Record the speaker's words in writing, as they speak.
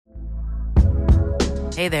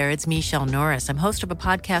Hey there, it's Michelle Norris. I'm host of a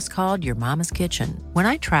podcast called Your Mama's Kitchen. When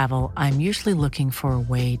I travel, I'm usually looking for a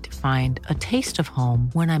way to find a taste of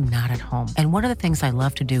home when I'm not at home. And one of the things I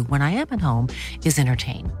love to do when I am at home is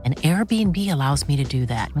entertain. And Airbnb allows me to do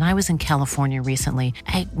that. When I was in California recently,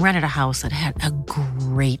 I rented a house that had a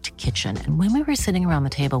great kitchen. And when we were sitting around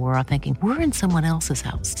the table, we were all thinking, we're in someone else's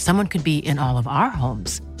house. Someone could be in all of our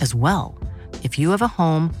homes as well. If you have a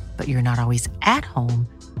home, but you're not always at home,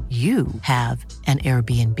 you have an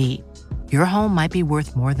Airbnb. Your home might be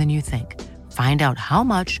worth more than you think. Find out how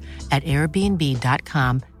much at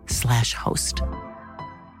airbnb.com/host.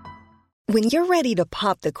 When you're ready to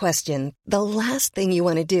pop the question, the last thing you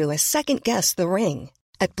want to do is second-guess the ring.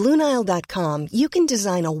 At BlueNile.com, you can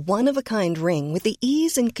design a one-of-a-kind ring with the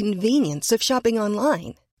ease and convenience of shopping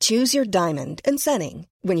online. Choose your diamond and setting.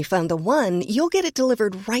 When you find the one, you'll get it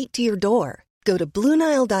delivered right to your door. Go to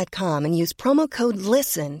BlueNile.com and use promo code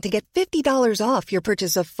LISTEN to get $50 off your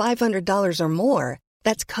purchase of $500 or more.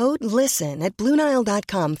 That's code LISTEN at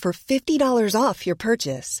BlueNile.com for $50 off your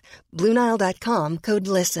purchase. BlueNile.com, code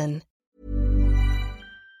LISTEN.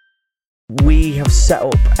 We have set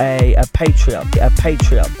up a Patreon. We have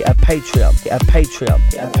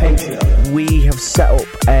set up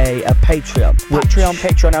a Patreon.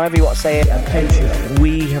 Patreon, however you want to say it. Patreon.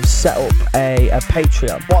 We have set up a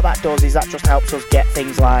Patreon. What that does is that just helps us get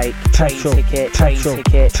things like train tickets,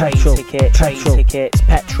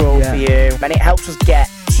 petrol for you. And it helps us get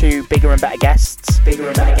to bigger and better guests.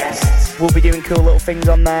 We'll be doing cool little things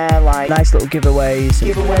on there, like nice little giveaways.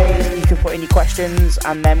 You can put in your questions,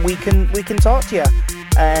 and then we can talk to you.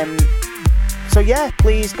 So yeah,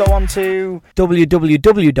 please go on to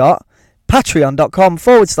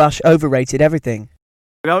www.patreon.com/overrated-everything.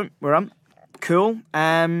 We're on. Cool.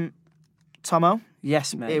 Tomo.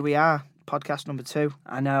 Yes, mate. Here we are. Podcast number 2.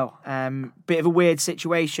 I know. Bit of a weird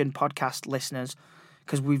situation, podcast listeners,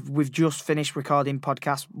 because we've just finished recording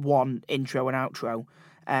podcast 1 intro and outro,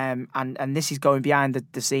 and this is going behind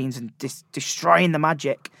the scenes and destroying the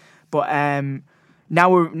magic. But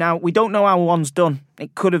now we don't know how 1's done.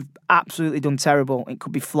 It could have absolutely done terrible. It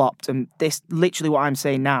could be flopped, and this literally what I'm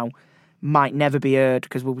saying now might never be heard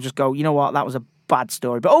because we'll just go, you know what, that was a bad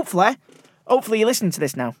story. But hopefully you're listening to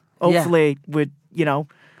this now. Hopefully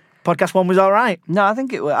podcast 1 was all right. No, I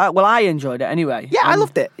think it was. Well, I enjoyed it anyway. Yeah, I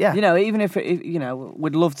loved it. Yeah. Even if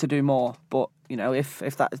we'd love to do more, but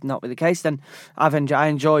if that's not the case, then I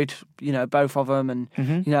enjoyed both of them, and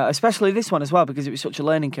especially this one as well because it was such a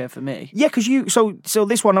learning curve for me. Yeah, because so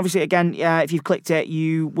this one obviously again, if you've clicked it,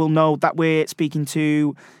 you will know that we're speaking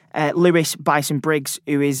to Lewis Bison Briggs,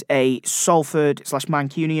 who is a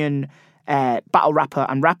Salford/Mancunian battle rapper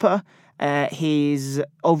and rapper. His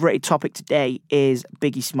overrated topic today is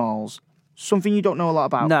Biggie Smalls. Something you don't know a lot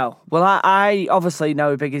about. No. Well, I obviously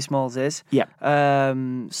know who Biggie Smalls is. Yeah.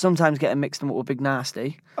 Sometimes getting mixed up with Big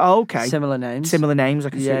Nasty. Oh, okay. Similar names. I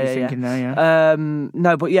can see what you're thinking there, yeah.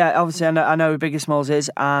 No, but yeah, obviously I know who Biggie Smalls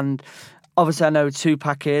is, and obviously I know who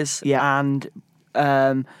Tupac is. Yeah. And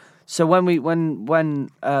so when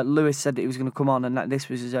Lewis said that he was going to come on and that this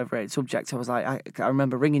was his overrated subject, I was like, I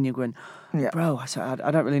remember ringing you going, bro, I said, I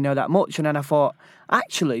don't really know that much. And then I thought,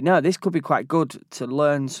 actually, no, this could be quite good to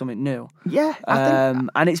learn something new. Yeah, I think...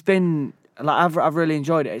 And it's been, like, I've really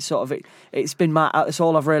enjoyed it. It's sort of, it's been it's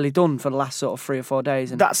all I've really done for the last sort of 3 or 4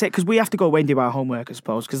 days. And that's it, because we have to go away and do our homework, I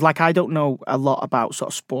suppose. Because, like, I don't know a lot about sort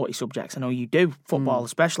of sporty subjects. I know you do, football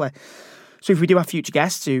especially. So if we do have future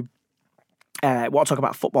guests who want to talk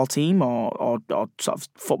about a football team or sort of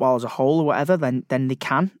football as a whole or whatever, then they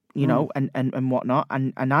can, and whatnot.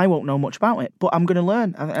 And I won't know much about it, but I'm going to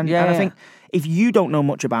learn. And I think if you don't know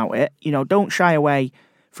much about it, don't shy away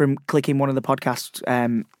from clicking one of the podcasts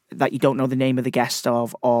that you don't know the name of the guest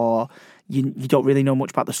of, or you don't really know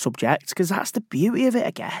much about the subject, because that's the beauty of it,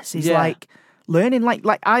 I guess. Is like learning. Like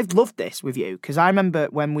I've loved this with you, because I remember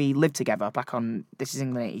when we lived together back on This Is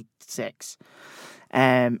England 86.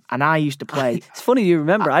 And I used to play... It's funny you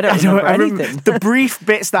remember. I don't remember anything. The brief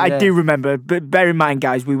bits that I do remember, but bear in mind,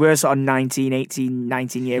 guys, we were sort of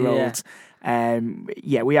 19-year-olds.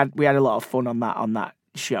 We had a lot of fun on that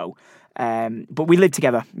show. But we lived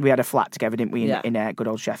together. We had a flat together, didn't we, in good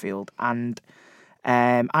old Sheffield. And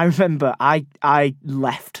I remember I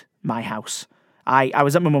left my house. I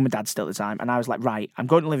was at my mum and dad's still at the time, and I was like, right, I'm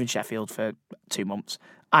going to live in Sheffield for 2 months.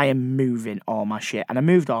 I am moving all my shit. And I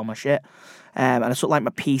moved all my shit. And I took like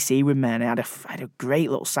my PC with me, and I had a great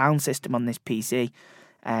little sound system on this PC.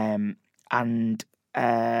 I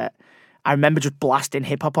remember just blasting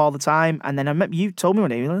hip hop all the time. And then I remember you told me one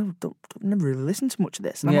day, I've never really listened to much of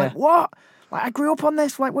this. And I'm like, what? Like, I grew up on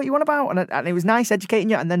this. Like, what you want about? And it was nice educating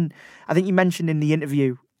you. And then I think you mentioned in the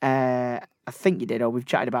interview, I I think you did, or we've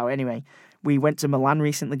chatted about it anyway. We went to Milan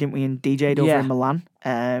recently, didn't we, and DJ'd over in Milan.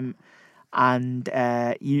 And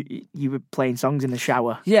you were playing songs in the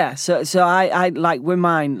shower. Yeah, so I like with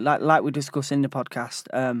mine, like we discussed in the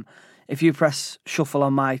podcast. If you press shuffle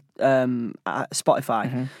on my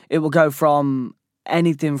Spotify, it will go from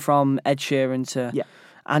anything from Ed Sheeran to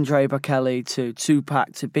Andrea Bocelli to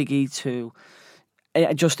Tupac to Biggie to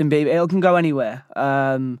Justin Bieber. It can go anywhere.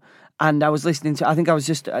 And I was listening to. I think I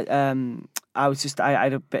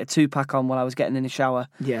had a bit of Tupac on while I was getting in the shower.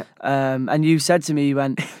 Yeah. And you said to me, you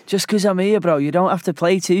went, just because I'm here, bro, you don't have to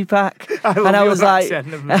play Tupac. I was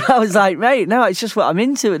like, mate, no, it's just what I'm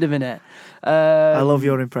into at the minute. I love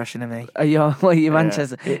your impression of me. You're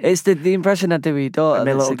Manchester. It's the impression I do with your daughter.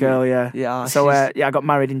 My little girl, yeah. Yeah. So I got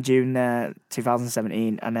married in June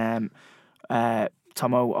 2017, and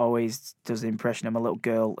Tomo always does the impression of my little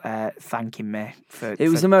girl thanking me for. It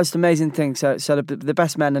was the most amazing thing. So the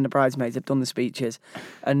best men and the bridesmaids have done the speeches,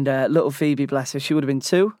 and little Phoebe, bless her, she would have been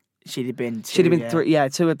 2. She'd have been 3. Yeah,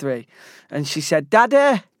 2 or 3. And she said,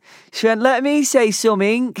 "Daddy," she went, "let me say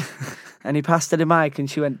something." And he passed her the mic, and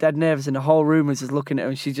she went dead nervous, and the whole room was just looking at her,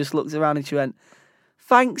 and she just looked around and she went,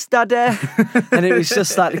 "Thanks, Daddy." And it was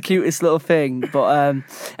just like the cutest little thing. But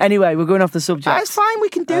anyway, we're going off the subject. That's fine, we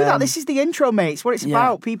can do that. This is the intro, mate. It's what it's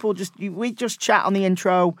about. People we just chat on the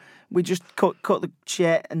intro. We just cut the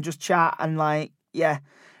shit and just chat and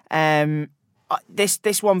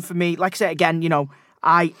this one for me, like I said again,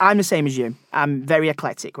 I'm the same as you. I'm very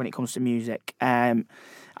eclectic when it comes to music.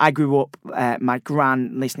 I grew up, my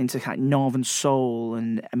gran listening to kind of Northern Soul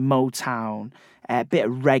and Motown, a bit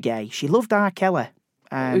of reggae. She loved R. Kelly.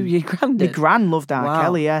 Your gran did? My gran loved R.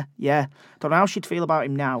 Kelly, yeah. Don't know how she'd feel about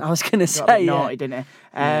him now. I was going to say, naughty, didn't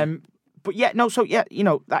it? But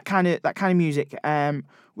that kind of music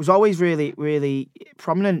was always really, really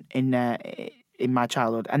prominent in my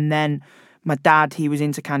childhood. And then my dad, he was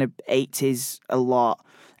into kind of 80s a lot.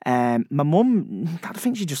 My mum, I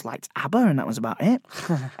think she just liked ABBA, and that was about it.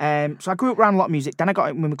 So I grew up around a lot of music. Then I got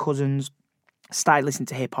in with my cousins, started listening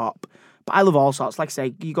to hip hop. But I love all sorts. Like I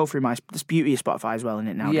say, you go through this beauty of Spotify as well, isn't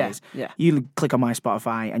it, nowadays? Yeah. You click on my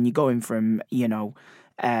Spotify and you go in from, anywhere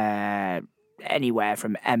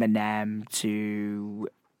from Eminem to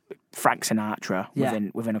Frank Sinatra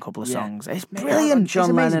within a couple of songs. It's brilliant.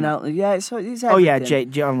 John Lennon out there. Yeah, it's everything. Oh, yeah,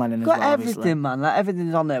 John Lennon as well. Got everything, obviously. man. Like,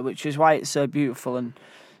 everything's on there, which is why it's so beautiful. And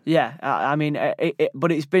yeah, I mean,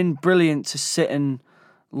 but it's been brilliant to sit and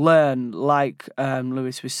learn, like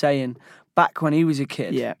Lewis was saying, back when he was a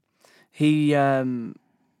kid. Yeah. He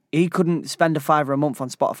couldn't spend $5 a month on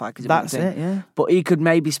Spotify because that's it. Yeah, but he could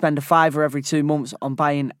maybe spend $5 every 2 months on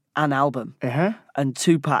buying an album and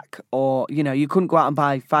Tupac, or you couldn't go out and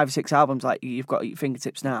buy 5 or 6 albums like you've got at your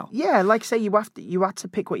fingertips now. Yeah, like I say, you had to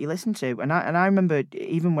pick what you listen to, and I remember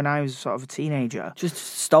even when I was sort of a teenager, just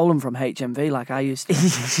stole them from HMV like I used to.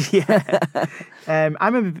 Yeah, I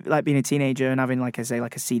remember like being a teenager and having like a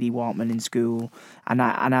CD Walkman in school, and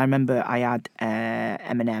I remember I had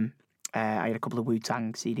Eminem. I had a couple of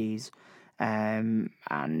Wu-Tang CDs, and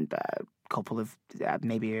a couple of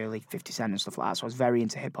maybe early 50 Cent and stuff like that. So I was very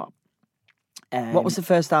into hip hop. What was the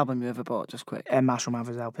first album you ever bought? Just quick. Marshall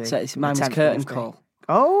Mathers LP. So mine was Curtain Call.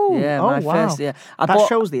 Oh, yeah, my wow. first. Yeah, that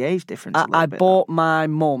shows the age difference. I bought my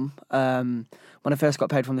mum when I first got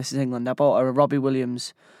paid from This Is England. I bought her a Robbie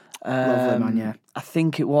Williams. Lovely man, yeah. I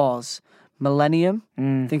think it was Millennium.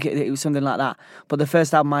 I think it was something like that. But the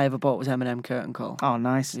first album I ever bought was Eminem, Curtain Call. Oh,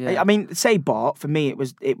 nice. Yeah. I mean, say bought, for me it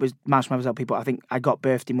was Marshall Mathers LP, but I think I got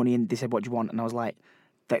birthday money and they said, "What do you want?" And I was like,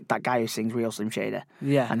 that guy who sings Real Slim Shady.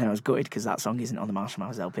 Yeah. And then I was gutted because that song isn't on the Marshall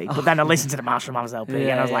Mathers LP. But then I listened to the Marshall Mathers LP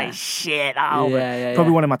and I was like, shit, that album.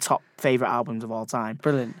 Probably one of my top favourite albums of all time.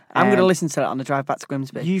 Brilliant. I'm going to listen to that on the drive back to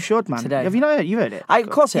Grimsby. You should, man. Today. Have you not heard it? You heard it? Of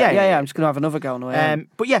course, yeah. I'm just going to have another go on the way.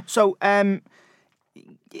 But yeah, so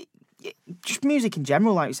just music in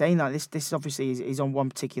general, like you're saying, like this obviously is on one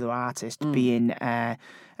particular artist being,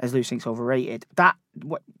 as Lewis thinks, overrated. That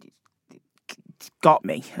what got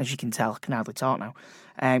me, as you can tell, I can hardly talk now,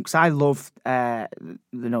 because I love the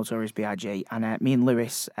Notorious B.I.G. and me and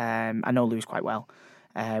Lewis, I know Lewis quite well.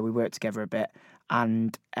 We worked together a bit.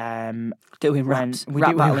 And doing rap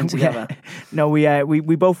battling together. No,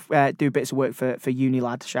 we both do bits of work for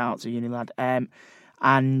Unilad. Shout out to Unilad.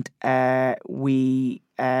 And we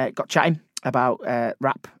got chatting about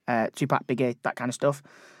rap, Tupac, Biggie, that kind of stuff.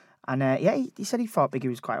 And he said he thought Biggie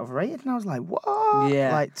was quite overrated, and I was like, "Whoa!"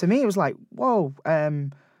 Yeah. Like to me, it was like, "Whoa!"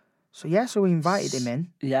 So we invited him in,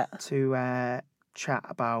 to chat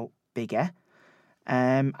about Biggie.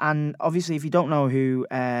 And obviously, if you don't know who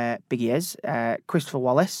Biggie is, Christopher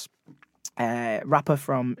Wallace, rapper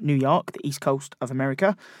from New York, the East Coast of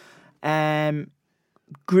America.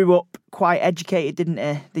 Grew up quite educated, didn't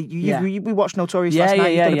he? We watched Notorious last night.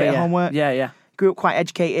 He's done a bit of homework. Yeah. Grew up quite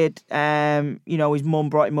educated. His mum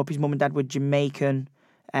brought him up. His mum and dad were Jamaican.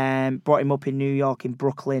 Brought him up in New York, in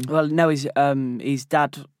Brooklyn. Well, no, his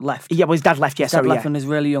dad left. Yeah, well, his dad left. Yeah, his dad left when he was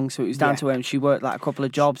really young, so it was down to him. She worked like a couple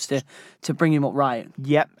of jobs to bring him up right.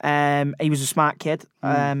 Yep. He was a smart kid,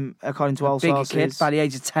 according to all sources. Big kid by the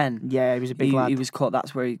age of 10. Yeah, he was a big lad. He was caught.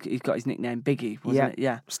 That's where he got his nickname Biggie, wasn't it?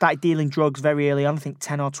 Yeah. Started dealing drugs very early on. I think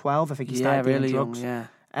 10 or 12. I think he started dealing really drugs. Young,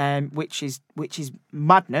 yeah. Which is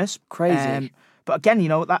madness. Crazy. But again,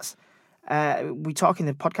 that's we talk in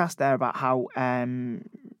the podcast there about how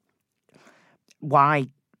why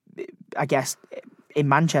I guess in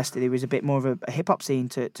Manchester there was a bit more of a hip hop scene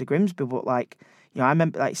to Grimsby, but I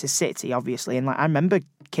remember it's a city obviously, and I remember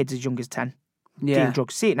kids as young as 10 dealing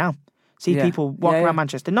drugs. See it now. See people walking around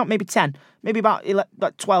Manchester, not maybe 10, maybe about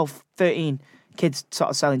 12, 13 kids sort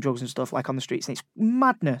of selling drugs and stuff like on the streets, and it's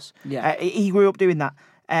madness. Yeah. He grew up doing that.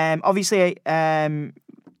 Obviously, then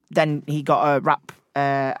he got a rap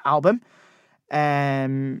album.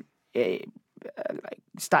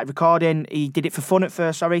 Started recording. He did it for fun at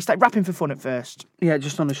first. He started rapping for fun at first. Yeah,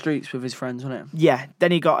 just on the streets with his friends, wasn't it? Yeah.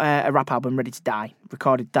 Then he got a rap album, Ready to Die.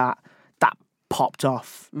 Recorded that. That popped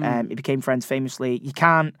off. He became friends famously. You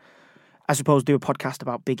can't, I suppose, do a podcast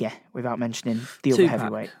about Biggie without mentioning the other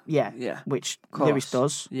heavyweight. Yeah. Which Lewis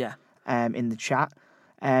does. Yeah. In the chat.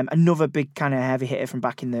 Another big kind of heavy hitter from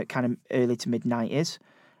back in the kind of early to mid 90s.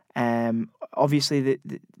 Obviously,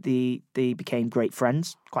 they became great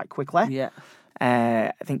friends quite quickly. Yeah.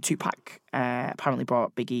 I think Tupac apparently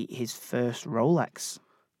brought Biggie his first Rolex.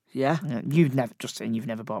 Yeah. You've never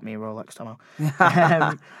bought me a Rolex, Tomo.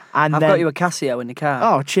 And I've got you a Casio in the car.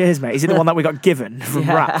 Oh, cheers, mate. Is it the one that we got given from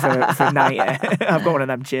Rap for night? I've got one of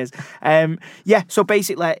them, cheers. So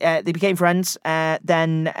basically, they became friends.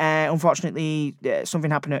 Then, unfortunately, something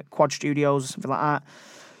happened at Quad Studios, something like that.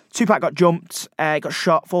 Tupac got jumped, got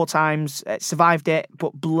shot 4 times, survived it,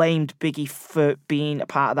 but blamed Biggie for being a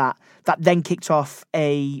part of that. That then kicked off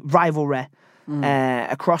a rivalry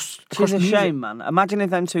across Which is a music. shame, man. Imagine if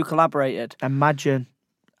them two collaborated. Imagine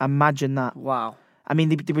that. Wow. I mean,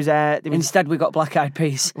 there was Instead, we got Black Eyed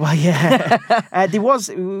Peas. Well, yeah. there was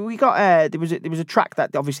a track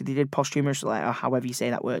that obviously they did posthumously, or however you say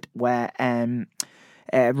that word, where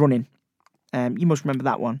Running. You must remember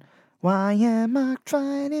that one. Why am I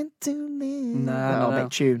trying to live? No. Big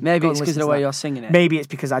tune. Maybe it's because of the way you're singing it. Maybe it's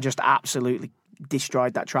because I just absolutely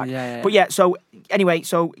destroyed that track. Yeah. But they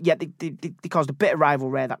caused a bit of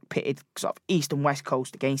rivalry that pitted sort of East and West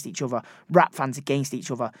Coast against each other, rap fans against each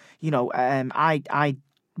other. I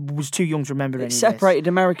was too young to remember any of this. It separated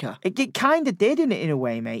America. It kind of did in a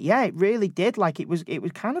way, mate. Yeah, it really did. Like it was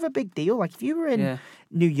kind of a big deal. Like if you were in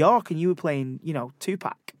New York and you were playing,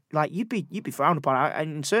 Tupac, like you'd be frowned upon.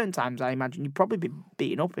 And in certain times, I imagine you'd probably be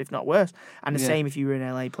beaten up, if not worse. And the same if you were in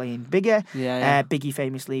LA playing Biggie. Yeah. Biggie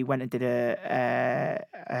famously went and did a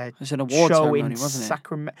it's an award show ceremony, in wasn't it?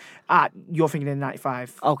 Sacramento. You're thinking in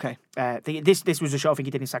 '95. Okay. This was a show I think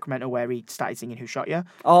he did in Sacramento where he started singing "Who Shot You."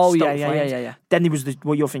 Oh Stole yeah. Flames. Then there was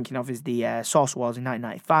what you're thinking of is the Source Awards in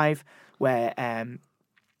 1995 where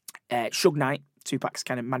Suge Knight, Tupac's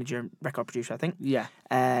kind of manager and record producer, I think. Yeah.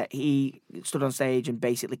 He stood on stage and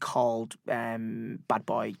basically called Bad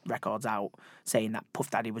Boy Records out, saying that Puff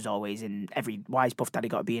Daddy was always in every. Why is Puff Daddy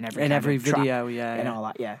got to be in every video? And all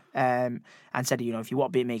that, and said, if you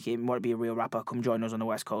want to want to be a real rapper, come join us on the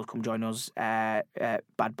West Coast. Come join us, Death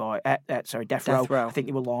Row. I think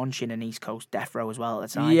they were launching an East Coast Death Row as well at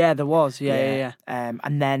the time. Yeah, there was. Yeah.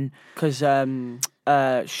 And then because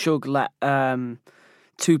Suge let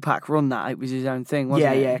Tupac run that. It was his own thing,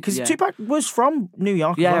 wasn't it? Yeah, because Tupac was from New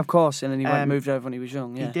York. Yeah, of course, and then he moved over when he was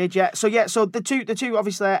young. Yeah. He did, yeah. So the two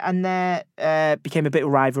obviously, and there became a bit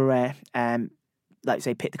of rivalry. Like I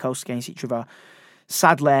say, pit the coasts against each other.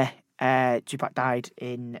 Sadly, Tupac died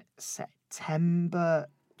in September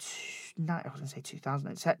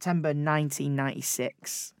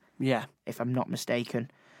 1996. Yeah, if I'm not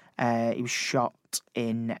mistaken. He was shot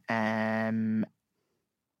in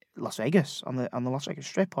Las Vegas on the Las Vegas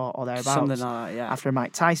Strip or thereabouts. Something like that, yeah. After a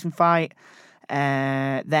Mike Tyson fight.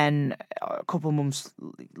 Then a couple of months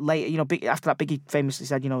later, after that, Biggie famously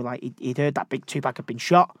said, he'd heard that Big Tupac had been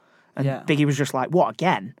shot, and Biggie was just like, "What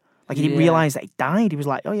again?" Like he didn't realise that he died. He was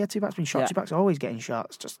like, "Oh yeah, Tupac's been shot. Yeah. Tupac's always getting shot.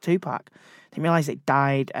 It's just Tupac." Didn't realise that he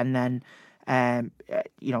died, and then.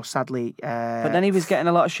 Sadly. But then he was getting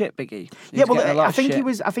a lot of shit, Biggie. I think he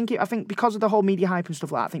was. I think because of the whole media hype and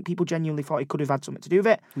stuff like that. I think people genuinely thought he could have had something to do with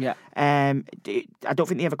it. Yeah. I don't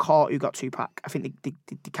think they ever caught who got Tupac. I think they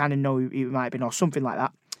kind of know who it might have been or something like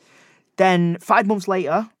that. Then 5 months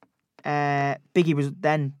later, Biggie was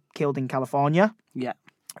then killed in California. Yeah.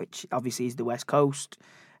 Which obviously is the West Coast.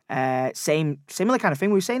 Similar kind of thing.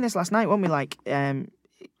 We were saying this last night, weren't we? Like,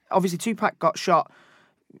 obviously Tupac got shot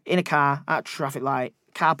in a car at a traffic light.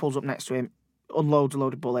 Car pulls up next to him, unloads a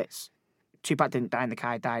load of bullets. Tupac didn't die in the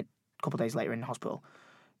car, he died a couple of days later in the hospital.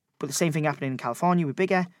 But the same thing happening in California with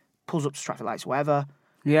Biggie. Pulls up to traffic lights, whatever.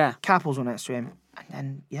 Yeah. Car pulls up next to him,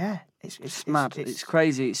 and then it's mad. It's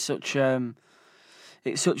crazy. It's such a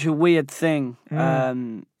weird thing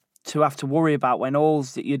to have to worry about when all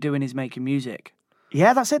that you're doing is making music.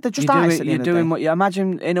 Yeah, that's it. They're just artists. You're doing what you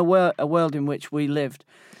imagine in a world in which we lived.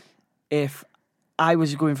 If I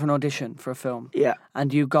was going for an audition for a film,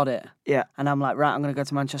 and you got it, and I'm like, right, I'm going to go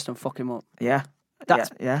to Manchester and fuck him up. Yeah.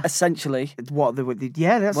 That's essentially what they would.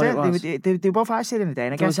 Yeah, that's it. They were both artists in the day.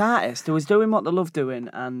 And I guess there was artists. They was doing what they loved doing,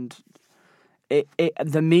 and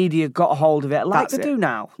the media got a hold of it, like they do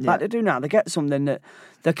now. Like they do now. They get something that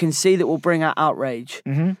they can see that will bring out outrage,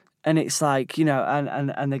 and it's like, you know,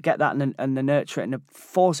 and they get that and they nurture it and they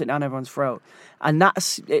force it down everyone's throat, and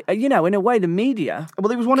that's, you know, in a way, the media.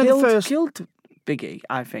 Well, it was one of the first killed Biggie,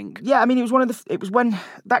 I think. Yeah, I mean, it was when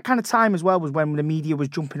that kind of time as well was when the media was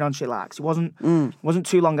jumping on shit like that. It wasn't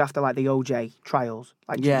too long after like the OJ trials,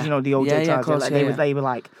 like you know, the OJ trials. Course, they were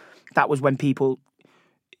like, that was when people.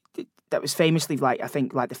 That was famously like, I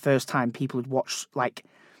think, like the first time people had watched like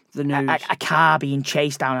the news, a car being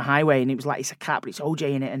chased down a highway, and it was like, it's a car, but it's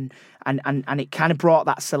OJ in it, and it kind of brought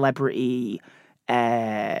that celebrity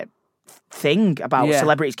thing about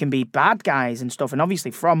celebrities can be bad guys and stuff, and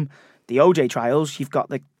obviously from the OJ trials, you've got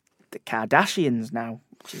the Kardashians now,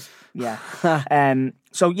 which is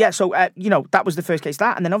so you know, that was the first case of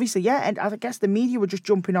that, and then obviously and I guess the media were just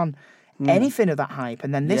jumping on anything of that hype,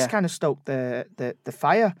 and then this kind of stoked the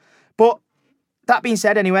fire. But that being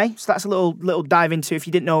said, anyway, so that's a little dive into, if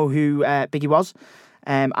you didn't know who Biggie was.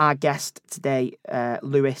 Our guest today,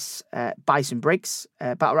 Lewis Bison Briggs,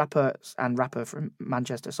 battle rapper and rapper from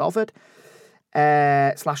Manchester, Salford,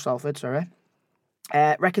 Salford, sorry.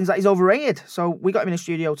 Reckons that he's overrated. So we got him in the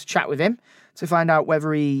studio to chat with him to find out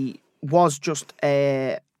whether he was just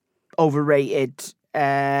a overrated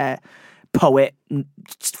poet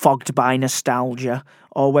fogged by nostalgia,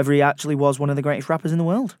 or whether he actually was one of the greatest rappers in the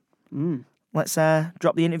world. Let's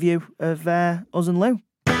drop the interview of us and Lou.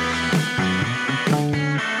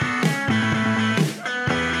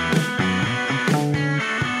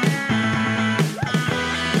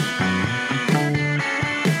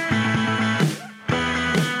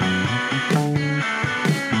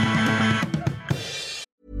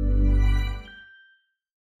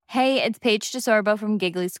 Hey, it's Paige DeSorbo from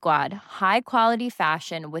Giggly Squad. High quality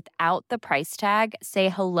fashion without the price tag. Say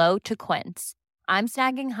hello to Quince. I'm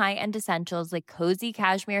snagging high-end essentials like cozy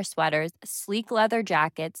cashmere sweaters, sleek leather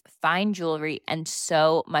jackets, fine jewelry, and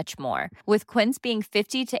so much more. With Quince being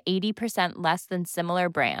 50 to 80% less than similar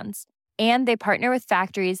brands. And they partner with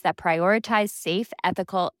factories that prioritize safe,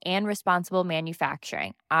 ethical, and responsible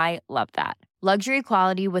manufacturing. I love that. Luxury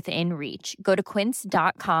quality within reach. Go to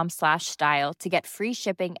quince.com/style to get free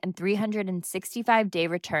shipping and 365-day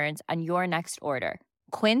returns on your next order.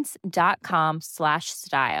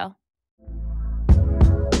 Quince.com/style.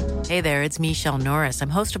 Hey there, it's Michelle Norris.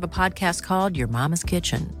 I'm host of a podcast called Your Mama's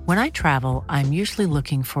Kitchen. When I travel, I'm usually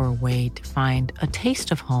looking for a way to find a taste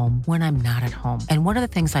of home when I'm not at home. And one of the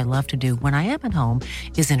things I love to do when I am at home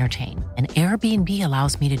is entertain. And Airbnb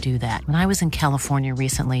allows me to do that. When I was in California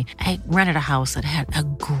recently, I rented a house that had a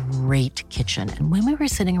great kitchen. And when we were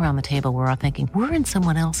sitting around the table, we're all thinking, we're in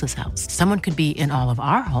someone else's house. Someone could be in all of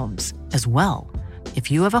our homes as well. If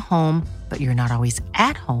you have a home, but you're not always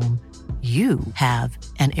at home, you have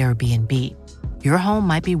an Airbnb. Your home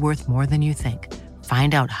might be worth more than you think.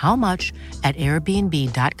 Find out how much at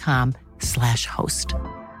airbnb.com/host.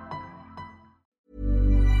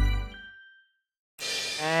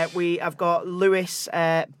 We have got Lewis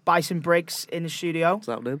Bison Briggs in the studio. What's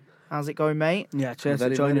happening? How's it going, mate? Yeah, cheers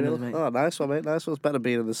for joining us, mate. Oh, nice one, mate. Nice one. It's better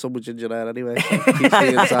being in the sun with ginger ale anyway. So keeps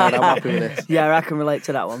me inside. I'm happy with this. Yeah, I can relate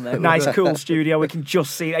to that one, mate. Nice, cool studio. We can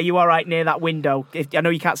just see. Are you all right near that window? I know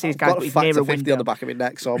you can't see this guy, but he's near a window. 50 on the back of my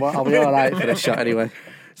neck, so I'll be all right for this shot anyway.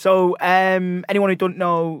 So, anyone who don't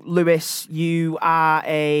know, Lewis, you are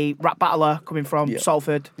a rap battler coming from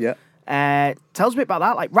Salford. Yeah. Tell us a bit about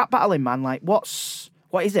that. Like, rap battling, man. Like, what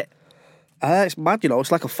is it? It's mad, you know.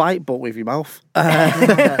 It's like a fight, but with your mouth.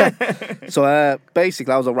 So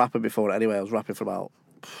basically, I was a rapper before anyway. I was rapping for about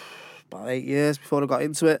 8 years before I got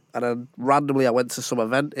into it. And then randomly, I went to some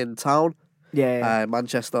event in town.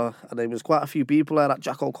 Manchester, and there was quite a few people there. That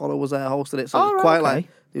Jack O'Connell was there hosting it, so it Oh, was right, quite okay.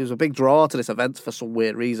 it was a big draw to this event for some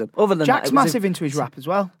weird reason. Other than Jack's that, it was massive into his rap as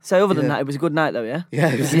well. So other than that, it was a good night though, yeah?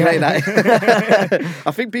 Yeah, it was a great night.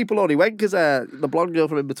 I think people only went because the blonde girl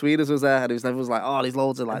from In Between Us was there, and everyone was like, "Oh, there's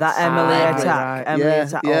loads of like That Emily celebrities." Attack. Emily Yeah,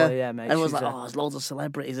 Attack. yeah. Oh, yeah, mate. Everyone was she's like, "Oh, there's loads of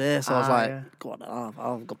celebrities here," so I was like, "Go on,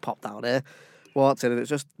 I'll go pop down here." Walked in, and it's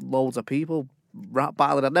just loads of people rap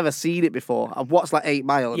battling. I'd never seen it before. I've watched like 8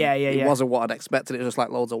 Mile, and it wasn't what I'd expected. It was just like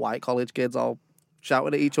loads of white college kids all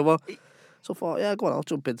shouting at each other. So I thought, yeah, go on, I'll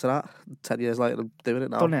jump into that. 10 years later, I'm doing it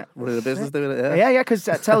now. Done it. Running a business, doing it, Yeah, because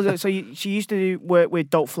tell us. So she used to work with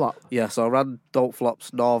Don't Flop. Yeah, so I ran Don't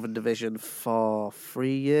Flop's Northern Division for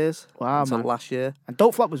 3 years. Wow, until man. last year. And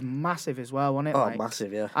Don't Flop was massive as well, wasn't it? Oh,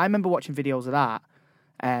 massive, yeah. I remember watching videos of that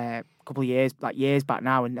a couple of years back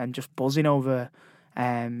now, and just buzzing over.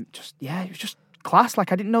 It was just class.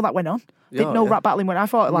 Like I didn't know that went on. Didn't know rap battling went. I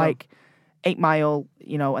thought like 8 Mile,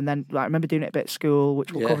 and then like, I remember doing it a bit at school,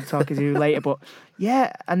 which we'll cover talk to later. But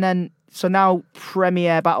yeah, and then so now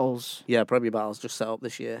Premier Battles. Yeah, Premier Battles just set up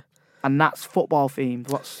this year. And that's football themed.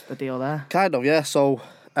 What's the deal there? Kind of, yeah. So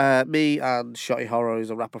me and Shotty Horror,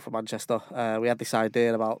 who's a rapper from Manchester, we had this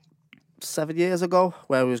idea about 7 years ago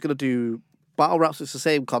where we was going to do battle raps. It's the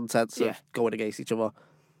same content of going against each other,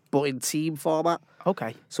 but in team format.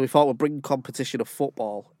 Okay. So we thought we'd bring competition of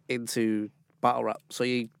football into battle rap. So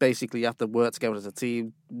you basically have to work together as a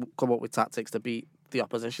team, come up with tactics to beat the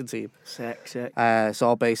opposition team. Sick. So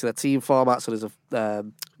all based in a team format. So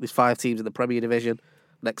there's 5 teams in the Premier Division.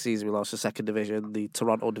 Next season we launch the 2nd division, the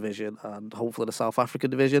Toronto division, and hopefully the South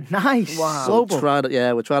African division. Nice. Wow. So we're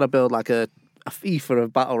trying to build like a FIFA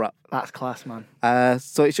of battle rap. That's class, man.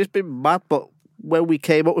 So it's just been mad, but when we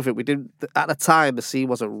came up with it, we didn't. At the time, the scene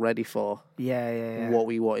wasn't ready for what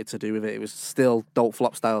we wanted to do with it. It was still Don't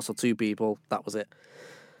Flop style, so 2 people. That was it.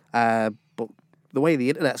 But the way the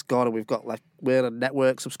internet's gone, and we're a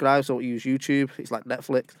network subscribed, so we use YouTube. It's like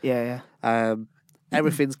Netflix. Yeah.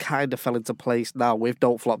 Everything's kind of fell into place now with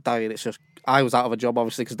Don't Flop dying. It's just I was out of a job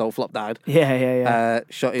obviously because Don't Flop died. Yeah.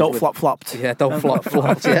 Don't Flop flopped. Yeah, Don't Flop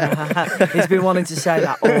flopped. Yeah. He's been wanting to say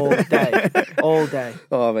that all day.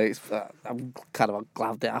 Oh mate, I'm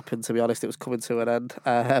glad it happened. To be honest, it was coming to an end.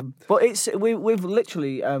 But we've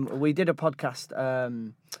literally we did a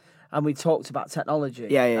podcast and we talked about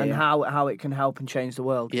technology and how it can help and change the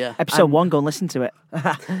world. Yeah. Episode 1, go and listen to it.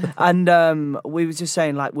 And we were just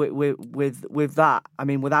saying, like, with that, I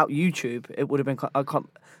mean, without YouTube, it would have been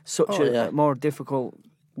such a more difficult.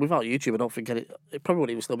 Without YouTube, I don't think it probably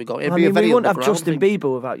wouldn't even still be going. I mean, we wouldn't have Justin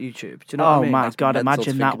Bieber without YouTube. Do you know what I mean? My God,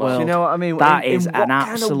 imagine that world. Do you know what I mean? That is an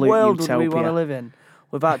absolute kind of world utopia. would we want to live in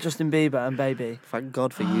without Justin Bieber and Baby? Thank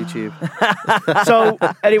God for YouTube. So,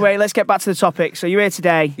 anyway, let's get back to the topic. So, you're here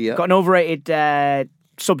today. Yeah. Got an overrated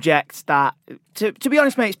subject that, to be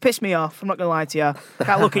honest, mate, it's pissed me off. I'm not going to lie to you.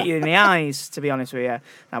 Can't look at you in the eyes, to be honest with you.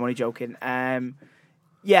 I'm only joking.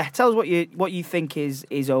 Tell us what you think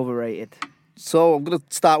is overrated. So I'm going to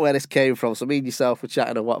start where this came from. So me and yourself were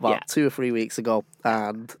chatting about 2 or 3 weeks ago,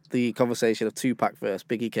 and the conversation of Tupac versus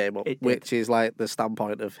Biggie came up, which is like the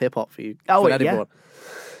standpoint of hip hop for anyone. Yeah.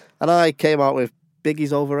 And I came out with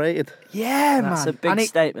Biggie's overrated. Yeah, That's man. a big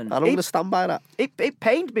statement. And I'm going to stand by that. It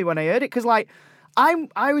pained me when I heard it because, like, I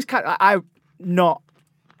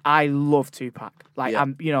love Tupac. Like,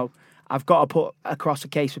 I've got to put across a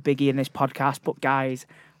case for Biggie in this podcast, but guys,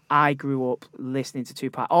 I grew up listening to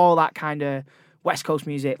Tupac, all that kind of West Coast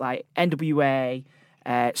music, like NWA,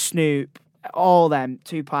 Snoop, all them,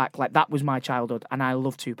 Tupac, like that was my childhood, and I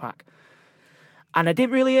love Tupac. And I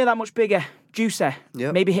didn't really hear that much Bigger. Juicy,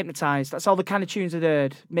 maybe Hypnotised. That's all the kind of tunes I'd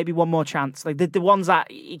heard. Maybe One More Chance, like the ones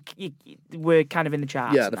that were kind of in the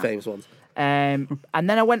charts. Yeah, the famous ones. And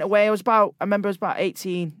then I went away. I remember I was about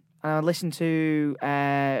 18, and I listened to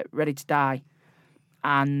Ready to Die.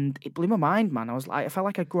 And it blew my mind, man. I felt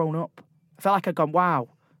like I'd grown up. I felt like I'd gone, wow,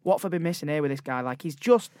 what have I been missing here with this guy? Like, he's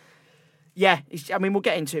just, I mean, we'll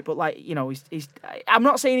get into it, but like, he's I'm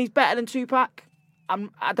not saying he's better than Tupac.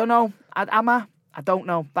 I don't know. Am I? I don't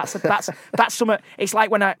know. That's something. It's like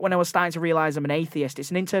when I was starting to realise I'm an atheist. It's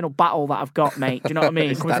an internal battle that I've got, mate. Do you know what I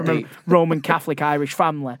mean? Coming from a Roman Catholic Irish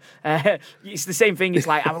family, it's the same thing. It's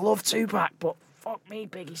like I love Tupac, but fuck me,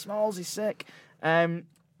 Biggie Smalls is sick.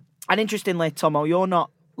 And interestingly, Tomo, you're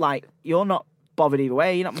not bothered either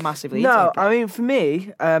way. You're not massively into No, it. I mean, for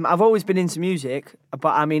me, I've always been into music, but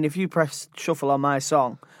I mean, if you press shuffle on my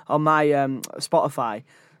song, on my Spotify,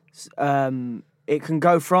 it can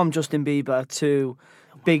go from Justin Bieber to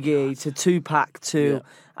Biggie to Tupac to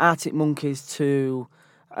Arctic Monkeys to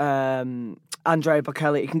Andrea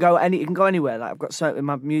Bocelli. It can go anywhere. Like, I've got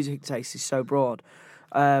my music taste is so broad.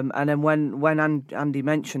 And then when Andy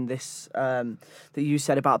mentioned this that you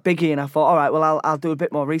said about Biggie, and I thought, all right, well, I'll do a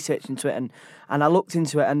bit more research into it, and I looked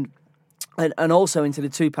into it and also into the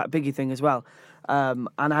Tupac Biggie thing as well. And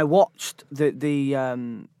I watched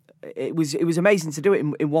it was amazing to do it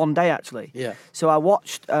in one day, actually. Yeah. So I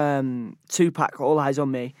watched Tupac, All Eyes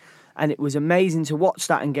on Me, and it was amazing to watch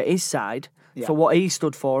that and get his side for what he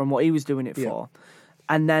stood for and what he was doing it for.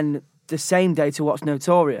 And then the same day to watch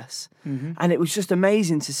Notorious. Mm-hmm. And it was just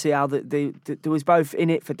amazing to see how there was both in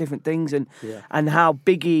it for different things, and how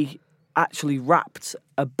Biggie actually rapped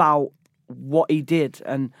about what he did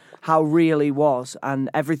and how real he was, and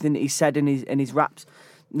everything that he said in his raps.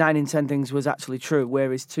 9 in 10 things was actually true,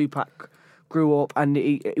 whereas Tupac grew up and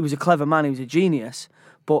he was a clever man, he was a genius,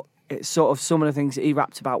 but it's sort of some of the things that he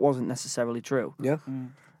rapped about wasn't necessarily true. Yeah.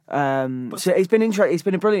 So it's been interesting. It's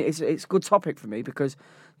been a brilliant. It's a good topic for me because,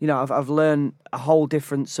 you know, I've learned a whole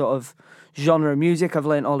different sort of genre of music. I've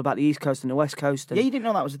learned all about the East Coast and the West Coast. And you didn't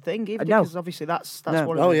know that was a thing, either, no. because obviously that's No.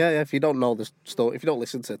 one of Oh the... yeah. If you don't know the story, if you don't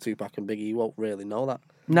listen to Tupac and Biggie, you won't really know that.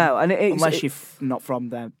 No, and unless you're not from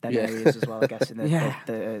them areas as well, I guess, in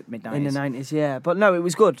the mid-90s. In the 90s, yeah. But no, it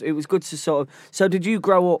was good. It was good to sort of... So did you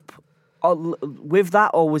grow up with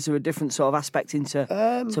that, or was there a different sort of aspect into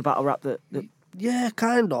to battle rap that... Yeah,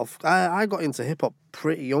 kind of. I got into hip-hop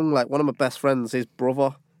pretty young. Like, one of my best friends, his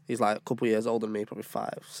brother, he's like a couple of years older than me, probably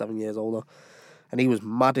 5-7 years older. And he was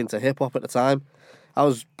mad into hip-hop at the time. I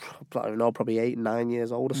was, I don't know, probably 8-9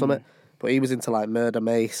 years old or something. But he was into like Murder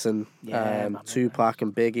Mace and Tupac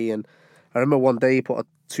and Biggie. And I remember one day he put a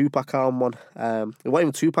Tupac album on. It wasn't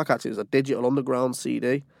even Tupac, actually. It was a Digital Underground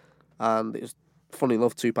CD. And it was, funny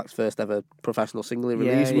enough, Tupac's first ever professional single he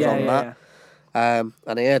released was on that. And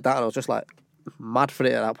I heard that and I was just like mad for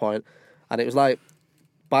it at that point. And it was like,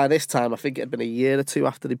 by this time, I think it had been a year or two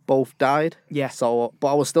after they both died. Yeah. So,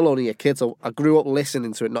 but I was still only a kid, so I grew up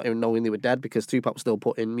listening to it, not even knowing they were dead, because Tupac was still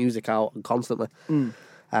putting music out and constantly.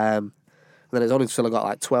 And then it's only until I got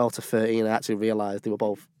like 12 to 13 I actually realised they were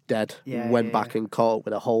both dead. Went back and caught up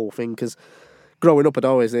with the whole thing, because growing up I'd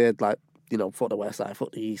always heard like, you know, fuck the West Side,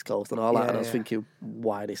 fuck the East Coast and all that, and I was thinking,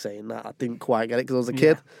 why are they saying that? I didn't quite get it because I was a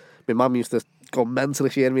kid. My mum used to go mental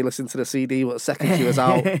if she heard me listen to the CD, but the second she was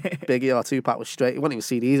out, Biggie or Tupac was straight. It wasn't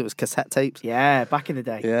even CDs, it was cassette tapes. Yeah, back in the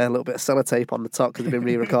day. Yeah, a little bit of sellotape on the top because they've been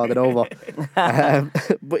re-recorded over.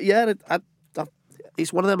 But yeah,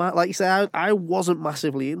 it's one of them, like you say, I wasn't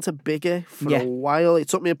massively into Biggie for a while. It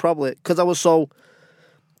took me probably, because I was so,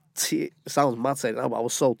 it sounds mad saying that, but I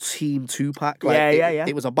was so team Tupac. Like,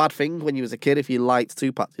 it was a bad thing when you was a kid. If you liked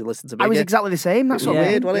Tupac, you listened to Biggie. I was exactly the same. That's what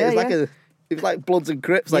weird, wasn't it? It was like Bloods and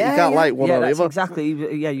Crips. Like, you can't like one or the other. Exactly.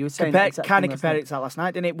 Yeah, you were saying kind of compared it to that last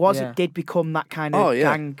night, and it did become that kind of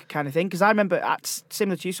gang kind of thing. Because I remember,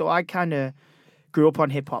 similar to you, so I kind of grew up on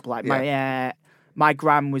hip hop. Like my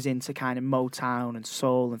gran was into kind of Motown and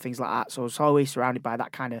soul and things like that, so I was always surrounded by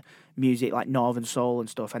that kind of music, like Northern soul and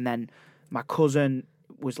stuff. And then my cousin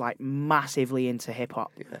was like massively into hip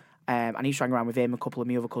hop, and he used to hang around with him, a couple of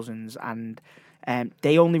my other cousins, and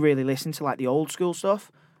they only really listened to like the old school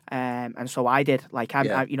stuff. And so I did, like,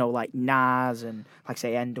 you know, like Nas and, like,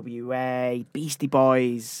 say, NWA, Beastie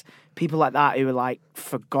Boys, people like that who were, like,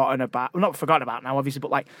 forgotten about. Well, not forgotten about now, obviously,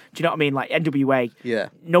 but, like, do you know what I mean? Like, NWA,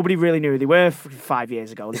 nobody really knew who they were 5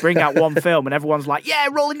 years ago. They bring out one film and everyone's like, yeah,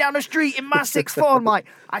 rolling down the street in my 6'4". I'm like,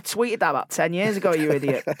 I tweeted that about 10 years ago, you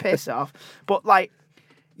idiot. Piss off. But, like,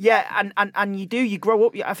 yeah, and you grow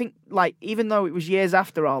up. I think, like, even though it was years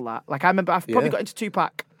after all that, like, I remember I probably got into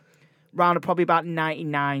Tupac round probably about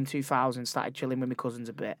 99, 2000, started chilling with my cousins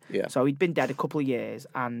a bit. Yeah. So he'd been dead a couple of years,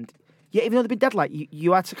 and even though they'd been dead, like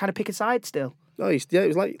you had to kind of pick a side still. No, it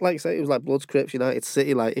was like you say, it was like Bloods, Crips, United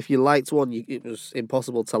City. Like, if you liked one, it was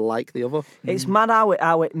impossible to like the other. It's mad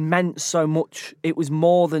how it meant so much. It was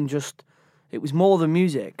more than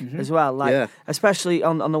music as well. Like, especially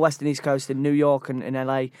on the West and East Coast in New York and in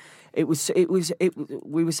LA, we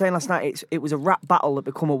were saying last night, it was a rap battle that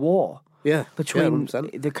become a war. Between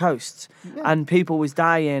the coasts, and people was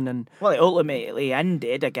dying, and it ultimately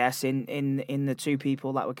ended, I guess, in the two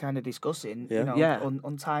people that were kind of discussing,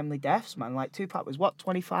 untimely deaths, man. Like, Tupac was what,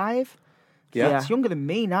 25? Yeah, it's younger than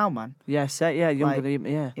me now, man. Younger than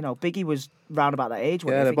me. You know, Biggie was round about that age.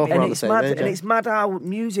 They're both around the same age. And it's mad how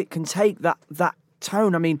music can take that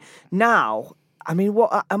tone. I mean, now.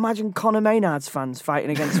 Imagine Conor Maynard's fans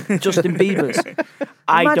fighting against Justin Bieber's.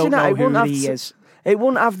 I don't know who he is. It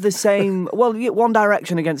wouldn't have the same... Well, One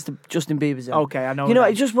Direction against the Justin Bieber's. Okay, I know. You know,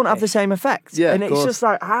 it just wouldn't have the same effect. Yeah, and it's just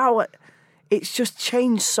like how... It's just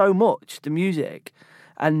changed so much, the music.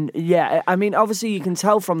 And, yeah, I mean, obviously you can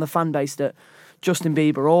tell from the fan base that Justin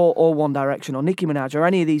Bieber or One Direction or Nicki Minaj or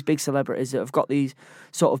any of these big celebrities that have got these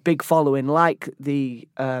sort of big following like the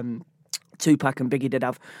Tupac and Biggie did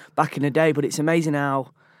have back in the day. But it's amazing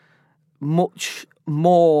how much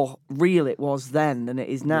more real it was then than it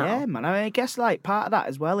is now. Yeah, man. I mean, I guess like part of that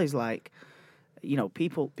as well is like, you know,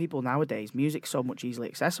 people nowadays, music's so much easily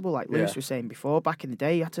accessible. Like Lewis was saying before, back in the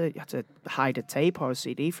day, you had to hide a tape or a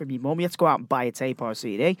CD from your mum. You had to go out and buy a tape or a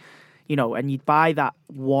CD, you know, and you'd buy that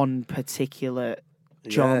one particular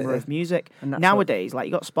genre of music. And nowadays, like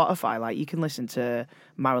you got Spotify, like you can listen to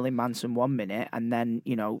Marilyn Manson 1 minute and then,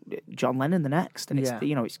 you know, John Lennon the next, and it's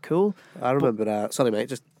you know, it's cool. I remember sorry mate,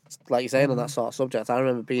 just like you're saying on that sort of subject, I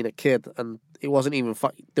remember being a kid and it wasn't even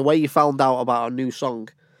the way you found out about a new song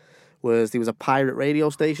was there was a pirate radio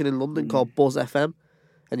station in London called Buzz FM,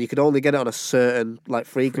 and you could only get it on a certain like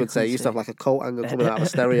frequency. It used to have like a coat hanger coming out of a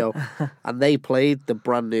stereo, and they played the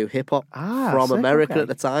brand new hip hop from America at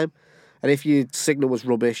the time. And if your signal was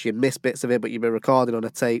rubbish, you'd miss bits of it, but you'd be recording on a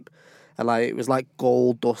tape. And like it was like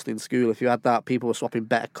gold dust in school. If you had that, people were swapping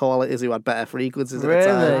better qualities who had better frequencies at the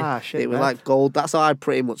time. It was like gold. That's how I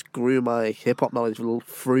pretty much grew my hip hop knowledge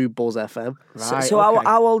through Buzz FM. Right, so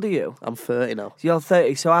how old are you? I'm 30 now. So you're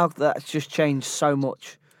 30. So how that's just changed so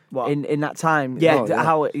much in that time. Yeah.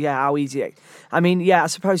 How easy. I mean, I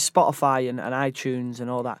suppose Spotify and iTunes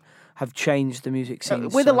and all that have changed the music scene.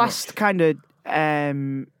 We're the last kind of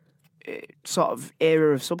sort of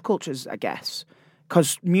era of subcultures, I guess.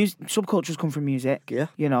 Because subcultures come from music,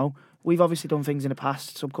 you know. We've obviously done things in the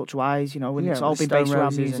past, subculture-wise, you know, and it's all been based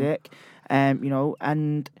around music, you know.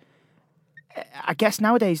 And I guess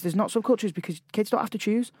nowadays there's not subcultures because kids don't have to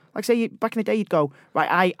choose. Like, say, back in the day, you'd go,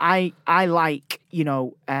 right, I like, you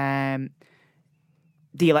know, the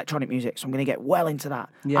electronic music, so I'm going to get well into that.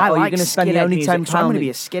 Yeah, you're going to spend the only £10. So I'm going to be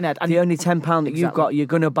a skinhead. And the only £10 that you've got, you're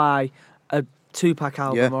going to buy a Tupac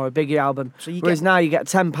album or a Biggie album. So whereas now you get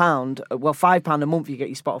 £10, well, £5 a month, you get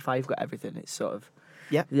your Spotify, you've got everything. It's sort of...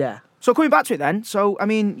 Yeah. So coming back to it then, so, I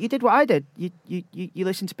mean, you did what I did. You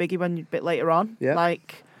listened to Biggie when a bit later on. Yeah.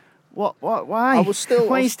 Like, why? I was still...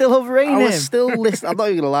 Why are you still overrating him? I was still listening. I'm not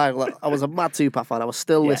even going to lie. Like, I was a mad Tupac fan. I was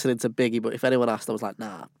still listening to Biggie, but if anyone asked, I was like,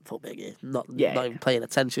 nah, fuck Biggie. Not even paying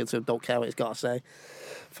attention to him. Don't care what he's got to say.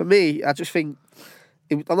 For me, I just think...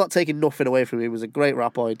 I'm not taking nothing away from him. He was a great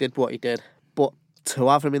rapper. He did what he did. But to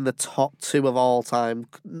have him in the top 2 of all time,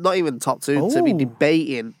 not even top 2, to be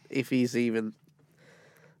debating if he's even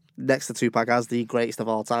next to Tupac as the greatest of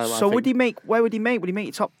all time. So where would he make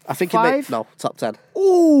your top 5? I think he'd make, top 10.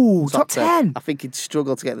 Ooh, top 10? I think he'd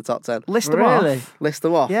struggle to get in the top 10. List them off. List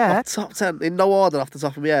them off. Yeah. Top 10, in no order off the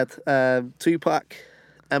top of my head. Tupac,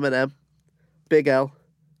 Eminem, Big L,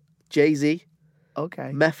 Jay-Z,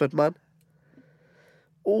 Method Man.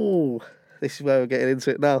 Ooh, this is where we're getting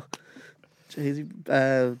into it now. Did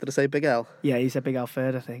I say Big L? Yeah, you said Big L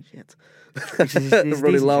third, I think. Shit.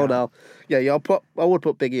 Running low now. Yeah, I would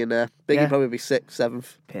put Biggie in there. Biggie probably be 6th,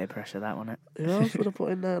 7th. Peer pressure, that, wasn't it? Who else would I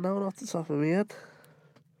put in there now off the top of my head?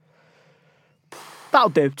 That'll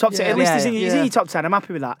do. Top 10. At least he's in your top 10. I'm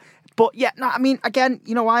happy with that. But yeah, no, I mean, again,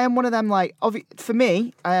 you know, I am one of them, like, for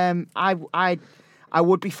me, I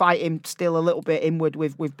would be fighting still a little bit inward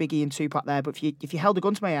with Biggie and Tupac there, but if you held a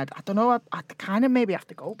gun to my head, I don't know, I'd kind of maybe have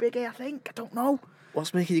to go Biggie, I think. I don't know.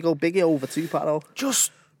 What's making you go Biggie over Tupac, though?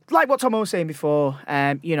 Just like what Tom was saying before,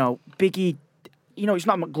 you know, Biggie, you know, he's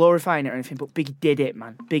not glorifying it or anything, but Biggie did it,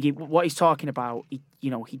 man. Biggie, what he's talking about, he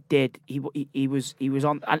did. He was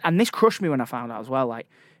on, and this crushed me when I found out as well, like,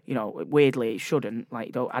 you know, weirdly, it shouldn't,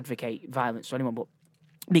 like, don't advocate violence to anyone, but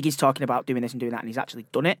Biggie's talking about doing this and doing that, and he's actually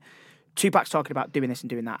done it. Tupac's talking about doing this and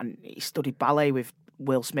doing that, and he studied ballet with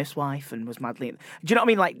Will Smith's wife and was madly... Do you know what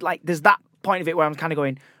I mean? Like there's that point of it where I'm kind of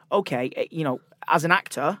going, okay, you know, as an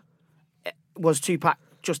actor, was Tupac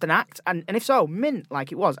just an act? And if so, mint,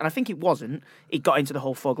 like it was. And I think it wasn't. He got into the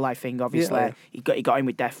whole thug life thing, obviously. Yeah. He got in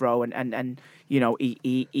with Death Row, and you know,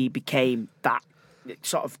 he became that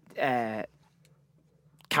sort of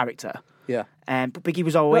character. Yeah. But Biggie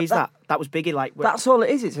was always that. That was Biggie. Like that's all it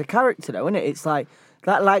is. It's a character, though, isn't it? It's like...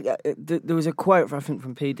 there was a quote, I think,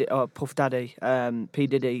 from Puff Daddy, P.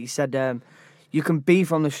 Diddy. He said, you can be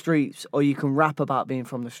from the streets or you can rap about being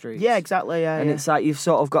from the streets. Yeah, exactly, yeah. And it's like you've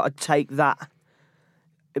sort of got to take that,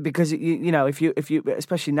 because, you know, if you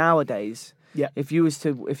especially nowadays, if you was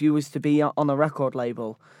to be on a record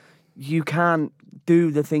label, you can't do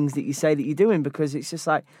the things that you say that you're doing, because it's just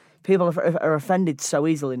like, people are offended so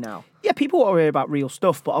easily now. Yeah, people worry about real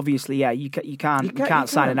stuff, but obviously, yeah, you can't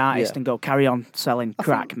sign an artist and go carry on selling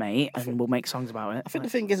crack, mate, and we'll make songs about it. I think the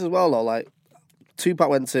thing is as well, though, like, Tupac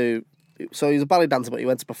went to... So he was a ballet dancer, but he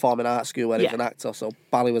went to performing art school where he was an actor, so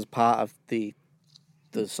ballet was part of the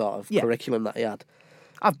the sort of curriculum that he had.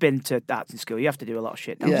 I've been to acting school. You have to do a lot of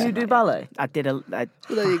shit. Did you do ballet? I did Well, there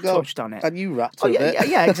you go. Touched on it. And you rapped a bit.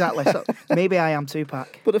 Yeah, exactly. So maybe I am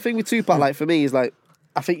Tupac. But the thing with Tupac, like for me, is like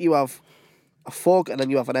I think you have a thug and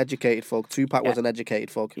then you have an educated thug. Tupac was an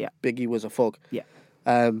educated thug. Yeah. Biggie was a thug. Yeah.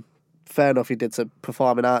 Fair enough, he did to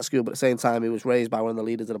perform in art school, but at the same time, he was raised by one of the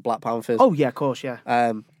leaders of the Black Panthers. Oh yeah, of course, yeah.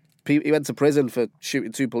 He went to prison for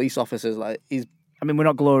shooting 2 police officers. Like he's. I mean, we're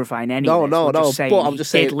not glorifying any. No. But I'm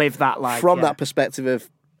just saying, did live that life from that perspective of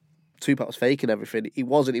Tupac was faking everything. He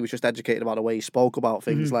wasn't. He was just educated about the way he spoke about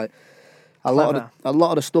things. Like a lot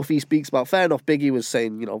of the stuff he speaks about. Fair enough. Biggie was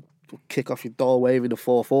saying, you know, kick off your door, waving the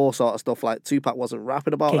 4-4 sort of stuff. Like Tupac wasn't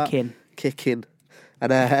rapping about that. Kicking.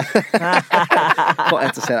 And I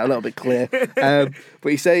had to say that a little bit clear.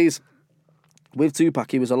 But he says with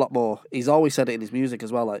Tupac, he was a lot more. He's always said it in his music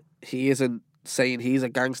as well. Like he isn't saying he's a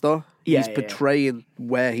gangster. He's portraying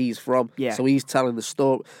where he's from. Yeah. So he's telling the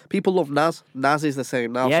story. People love Nas. Nas is the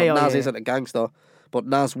same now. Nas isn't a gangster, but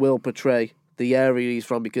Nas will portray the area he's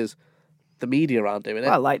from because the media aren't doing it.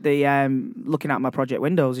 Well, like the looking at my project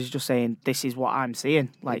windows is just saying this is what I'm seeing.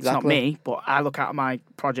 Like It's not me, but I look out my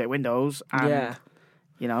project windows and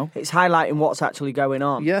you know, it's highlighting what's actually going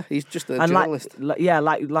on. Yeah, he's just a journalist.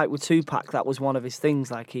 Like with Tupac, that was one of his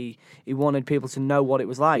things. Like he wanted people to know what it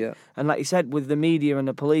was like. Yeah. And like you said, with the media and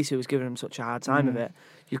the police who was giving him such a hard time of it,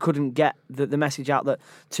 you couldn't get the message out that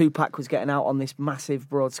Tupac was getting out on this massive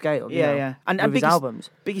broad scale. Yeah. And his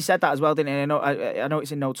albums. Biggie said that as well, didn't he? I know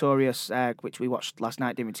it's in Notorious, which we watched last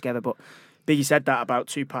night, didn't we, together, but Biggie said that about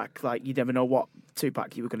Tupac, like you never know what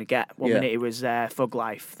Tupac you were going to get. One minute it was Thug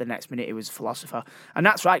Life, the next minute it was Philosopher. And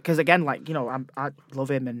that's right, because again, like, you know, I love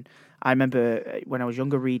him, and I remember when I was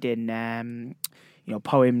younger reading, you know,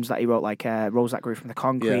 poems that he wrote, like Rose That Grew From the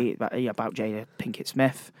Concrete, about Jada Pinkett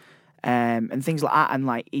Smith, and things like that, and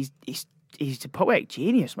like he's a poetic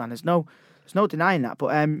genius, man. There's no denying that, but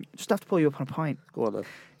just have to pull you up on a point. Go on then.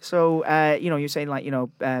 So, you know, you're saying, like, you know,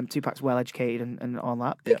 Tupac's well-educated and all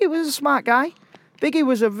that. Biggie was a smart guy. Biggie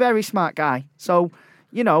was a very smart guy. So,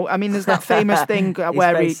 you know, I mean, there's that famous thing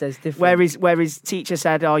where his teacher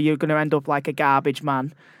said, oh, you're going to end up like a garbage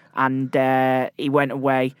man. And he went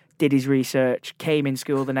away, did his research, came in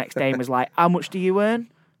school the next day and was like, how much do you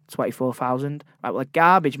earn? 24,000. Right, well, a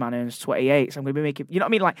garbage man earns 28, so I'm going to be making, you know what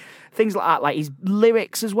I mean? Like, things like that. Like, his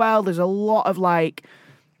lyrics as well. There's a lot of, like,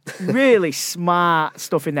 really smart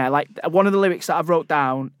stuff in there. Like, one of the lyrics that I've wrote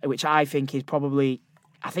down, which I think is probably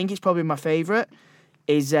my favourite,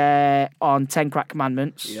 is on 10 Crack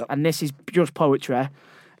Commandments. Yep. And this is just poetry.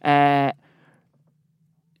 So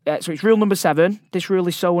it's rule number 7. This rule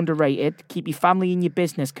is so underrated. Keep your family and your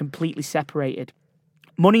business completely separated.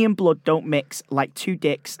 Money and blood don't mix like 2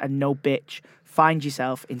 dicks and no bitch. Find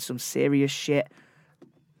yourself in some serious shit.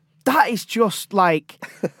 That is just, like,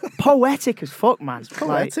 poetic as fuck, man.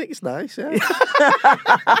 Poetic, like, it's nice, yeah.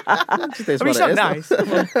 It's not nice.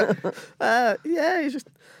 Yeah, he's just...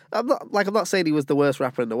 I'm not saying he was the worst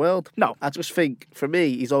rapper in the world. No. I just think, for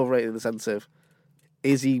me, he's overrated in the sense of,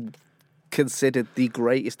 is he considered the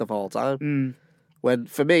greatest of all time? When,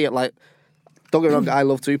 for me, like, don't get me wrong, I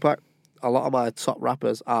love Tupac. A lot of my top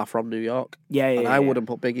rappers are from New York. And I wouldn't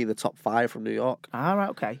put Biggie in the top 5 from New York. All right,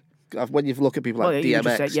 okay. When you look at people like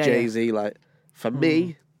DMX, Jay-Z, like, for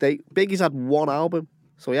me, Biggie's had one album.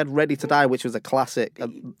 So he had Ready to Die, which was a classic.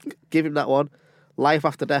 And give him that one. Life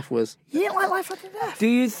After Death was... You didn't like Life After Death? Do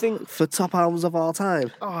you think... For top albums of all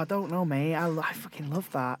time? Oh, I don't know, mate. I fucking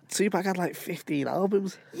love that. Tupac had like 15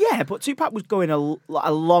 albums. Yeah, but Tupac was going a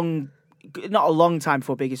long... Not a long time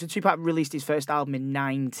before Biggie. So Tupac released his first album in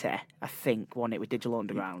 90, I think, won it with Digital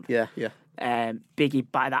Underground. Yeah. Biggie,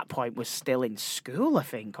 by that point, was still in school, I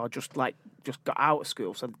think, or just got out of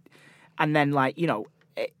school. So, and then, like, you know...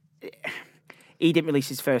 he didn't release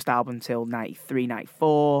his first album until 93,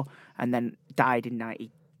 94, and then died in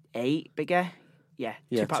 98, Biggie. Yeah,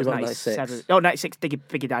 Tupac was 97. Oh, 96,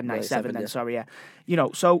 Biggie died in 97 then, sorry, yeah. You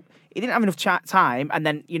know, so he didn't have enough time, and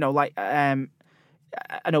then, you know, like, I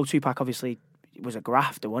know Tupac obviously was a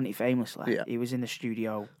grafter, wasn't he, famously? Yeah. He was in the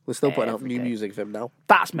studio. We're still putting out new music of him now.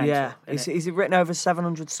 That's mental. Yeah, he's written over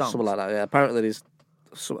 700 songs. Something like that, yeah. Apparently there's...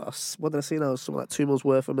 what did I see now? Something like 2 months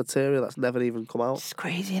worth of material that's never even come out. It's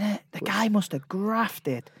crazy, isn't it? The guy must have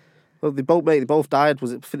grafted. Well, they both died. I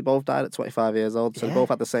think they both died at 25 years old, so they both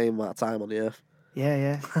had the same amount of time on the earth.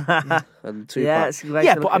 Yeah. And Tupac.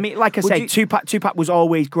 But I mean, like I said, Tupac was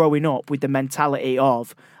always growing up with the mentality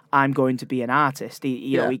of, I'm going to be an artist.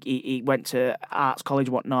 He went to arts college,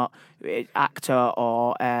 whatnot, actor,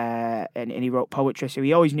 and he wrote poetry, so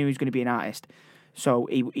he always knew he was going to be an artist. So,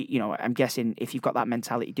 he, you know, I'm guessing if you've got that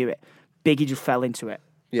mentality, do it. Biggie just fell into it.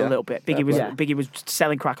 a little bit. Biggie was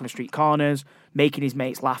selling crack on the street corners, making his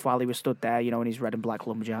mates laugh while he was stood there, in his red and black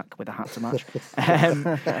lumberjack with a hat to match.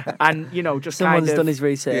 And, just someone's done his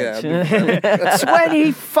research.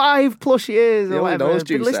 25 plus years or whatever. I've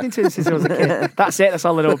been listening to this since I was a kid. That's it. That's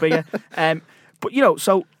all I know, Bigger. But,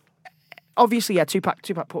 so obviously, yeah, Tupac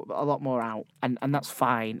put a lot more out, and that's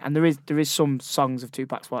fine. And there is some songs of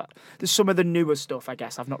Tupac's. There's some of the newer stuff, I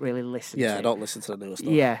guess, I've not really listened to. Yeah, I don't listen to the newer stuff.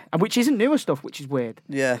 Yeah, and which isn't newer stuff, which is weird.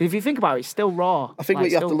 Yeah. If you think about it, it's still raw. I think what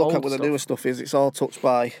you have to look at with the newer stuff is it's all touched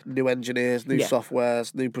by new engineers, new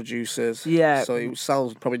softwares, new producers. Yeah. So it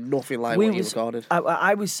sounds probably nothing like what you recorded.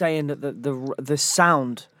 I was saying that the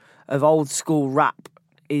sound of old school rap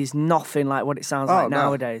is nothing like what it sounds like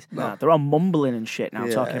nowadays. No, they're all mumbling and shit now,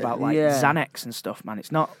 talking about Xanax and stuff, man. It's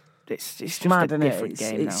not. It's just mad, a different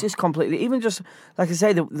game. It's just completely. Even just like I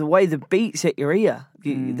say, the way the beats hit your ear,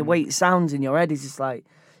 the way it sounds in your head is just like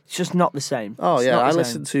it's just not the same. Oh yeah, I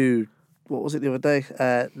listened to what was it the other day?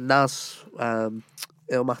 Nas,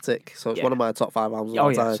 Illmatic. So it's one of my top 5 albums of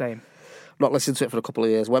all time. Same. Not listened to it for a couple of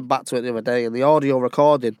years. Went back to it the other day, and the audio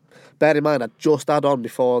recording. Bear in mind, I just had on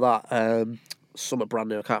before that. Something brand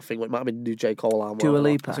new, I can't think. It might have been the new J. Cole album. Dua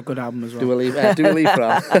Lipa. That's a good album as well. Dua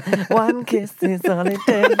Lipa. One kiss is all it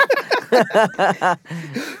takes.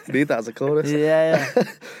 Need that as a chorus. Yeah.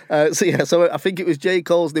 So I think it was J.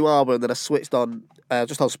 Cole's new album, and then I switched on,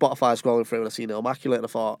 just on Spotify scrolling through, and I seen Immaculate, and I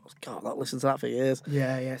thought, God, I've not listened to that for years.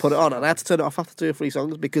 Yeah. Put it on, and I had to turn it off after 2 or 3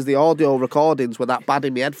 songs because the audio recordings were that bad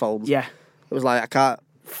in my headphones. Yeah. It was like, I can't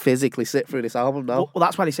physically sit through this album now. Well,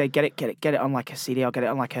 that's why they say get it on like a CD or get it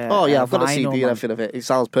on like a. Oh yeah, I've got a CD and everything of it. It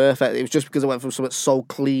sounds perfect. It was just because I went from something so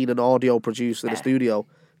clean and audio produced in the studio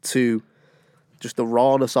to just the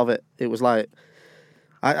rawness of it. It was like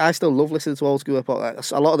I still love listening to old school hip hop. Like,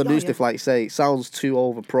 a lot of the new stuff, like you say, it sounds too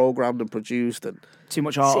over programmed and produced and too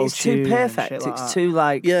much auto-tune. It's too perfect. It's too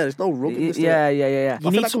like there's no ruggedness. Yeah. You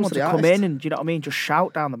need someone to come in and, do you know what I mean, just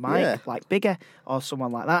shout down the mic like Bigger or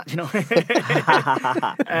someone like that.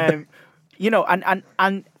 You know.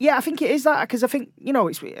 And yeah, I think it is that because I think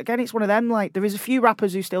it's one of them. Like there is a few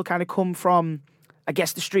rappers who still kind of come from, I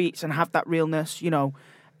guess, the streets and have that realness. There's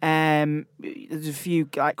a few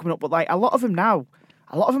like coming up, but like a lot of them are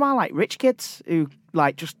like rich kids who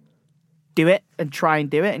like just do it and try and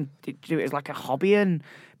do it and do it as like a hobby and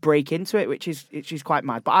break into it, which is quite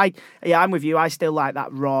mad. But I'm with you. I still like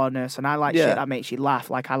that rawness, and I like shit that makes you laugh.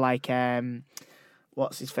 Like I like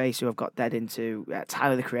what's his face who I've got dead into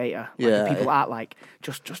Tyler the Creator. Like, the people aren't like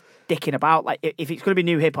just dicking about. Like if it's going to be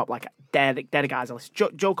new hip hop, like they're the guys I listen.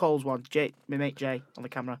 Joe Cole's one. My mate Jay on the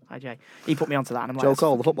camera. Hi Jay. He put me onto that. And I'm like, Joe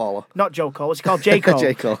Cole, the footballer. Not Joe Cole. It's called J Cole.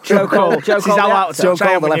 J Cole. Joe Cole. Joe Cole. Joe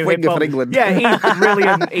Cole, the left winger for England. Yeah, he's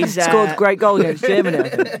brilliant. He's scored a great goal against Germany.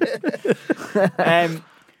 I think.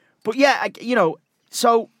 But yeah,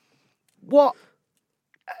 so what?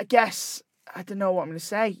 I guess I don't know what I'm going to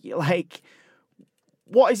say. Like,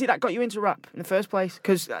 what is it that got you into rap in the first place?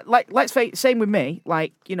 Because, like, let's face, same with me.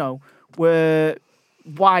 Like, we're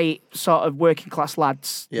white, sort of working class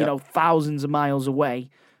lads. Thousands of miles away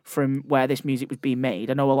from where this music was being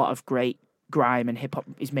made. I know a lot of great grime and hip hop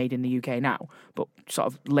is made in the UK now, but sort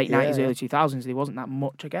of late 90s, early 2000s, there wasn't that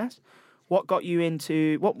much, I guess. What got you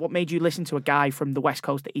into... What made you listen to a guy from the West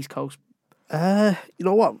Coast to East Coast? You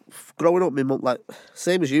know what? Growing up, my mum, like,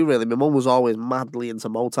 same as you really, my mum was always madly into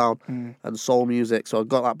Motown and soul music, so I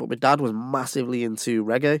got that, but my dad was massively into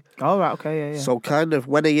reggae. Oh, right, okay, yeah. So kind of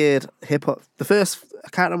when I heard hip-hop... I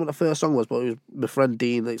can't remember what the first song was, but it was my friend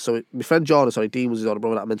Dean. My friend Jordan, Dean was his older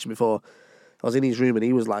brother that I mentioned before. I was in his room and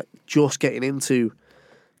he was like just getting into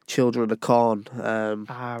Children of the Corn,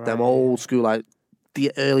 them old school, like, the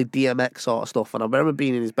early DMX sort of stuff, and I remember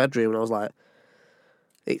being in his bedroom and I was like,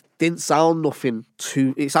 it didn't sound nothing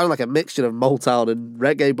too. It sounded like a mixture of Motown and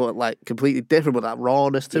reggae, but like completely different with that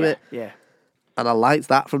rawness to it. Yeah. And I liked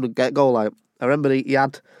that from the get go. Like I remember he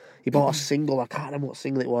bought a single. I can't remember what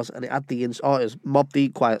single it was, and it had it was Mobb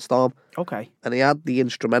Deep, Quiet Storm. Okay. And he had the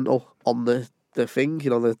instrumental on the thing,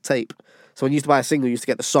 the tape. So when you used to buy a single, you used to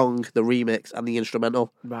get the song, the remix, and the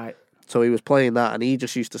instrumental. Right. So he was playing that, and he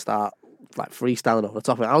just used to start like freestyling over the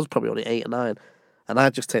top of it. I was probably only 8 or 9, and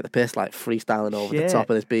I'd just take the piss like freestyling over the top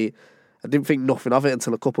of this beat. I didn't think nothing of it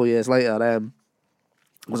until a couple of years later. I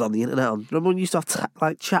was on the internet. Remember when you used to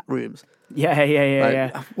have chat rooms? Yeah. I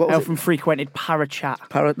often frequented Parachat.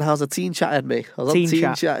 How's a Teen Chat had me? I was on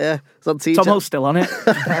Teen Chat. Yeah. I was on Teen Tom Chat. Hull's still on it.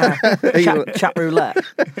 Chat roulette.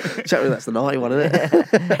 Chat roulette's the naughty one, isn't it?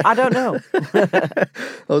 I don't know. I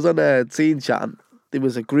was on Teen Chat, and there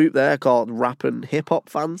was a group there called Rap and Hip Hop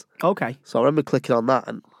Fans. Okay. So I remember clicking on that,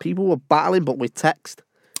 and people were battling, but with text.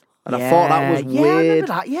 And I thought that was weird. I remember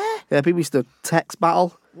that, yeah. Yeah, people used to text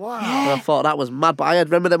battle. Wow. And I thought that was mad. But I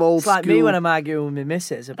remember them old It's like school... me when I'm arguing with my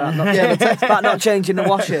missus about not changing the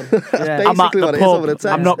washing. Yeah. I'm at Basically what the it is over the pub. text.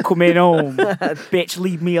 I'm not coming home. Bitch,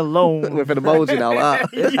 leave me alone. With an emoji now like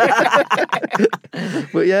that.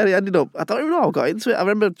 But yeah, it ended up... I don't even know how I got into it. I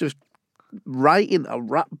remember just writing a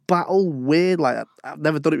rap battle weird. Like, I've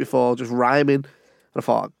never done it before, just rhyming. And I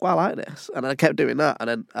thought, well, I like this. And then I kept doing that. And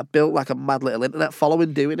then I built like a mad little internet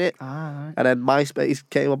following doing it. Right. And then MySpace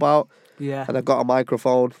came about. Yeah. And I got a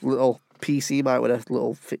microphone, little PC mic with a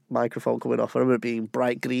little microphone coming off. I remember it being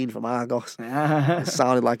bright green from Argos. It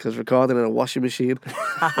sounded like I was recording in a washing machine.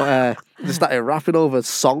 But just started rapping over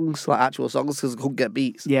songs, like actual songs, because I couldn't get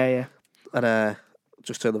beats. Yeah. And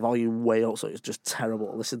just turned the volume way up, so it was just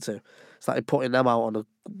terrible to listen to. Started putting them out on a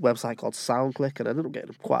website called SoundClick, and I ended up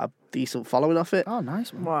getting quite a decent following off it. Oh,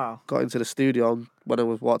 nice, man. Wow. Got into the studio, and when I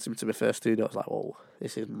was walking into my first studio, I was like, whoa,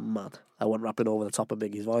 this is mad. I wasn't rapping over the top of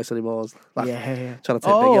Biggie's voice anymore. I was like, Yeah. trying to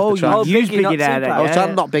take Biggie off the track. You used Biggie there then. I was trying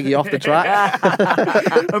to knock Biggie off the track.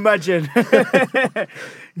 Imagine.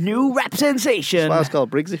 New rap sensation. That's why I was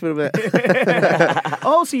called Briggsy for a bit.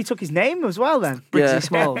 Oh, so you took his name as well then? Briggsy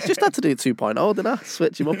Smalls. Just had to do 2.0, didn't I?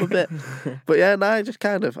 Switch him up a bit. But yeah, I just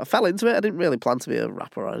kind of... I fell into it. I didn't really plan to be a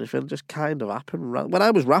rapper or anything. It just kind of happened. When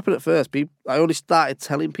I was rapping at first, I only started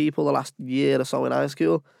telling people the last year or so in high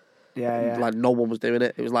school. Yeah. Like, no one was doing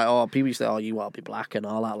it. It was like, people used to say, you want to be black and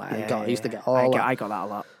all that. Like, I used to get all that. I got that a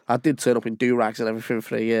lot. I did turn up in do-rags and everything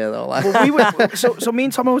for a year, though. Like. Well, we were, so me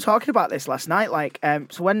and Tom were talking about this last night. Like,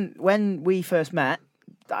 so when we first met,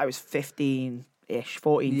 I was 15-ish,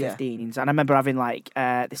 14, 15. And I remember having, like,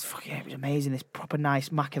 this, it was amazing, this proper nice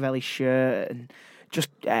Machiavelli shirt and just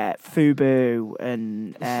FUBU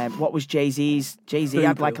and what was Jay-Z's? Jay-Z FUBU.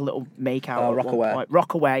 had like a little make-out at one Rockaware. point.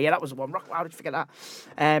 Rockaware, yeah, that was the one. How did you forget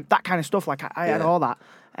that? That kind of stuff, like I had all that.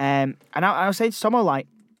 And I was saying to Tomo, like,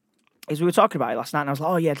 as we were talking about it last night, and I was like,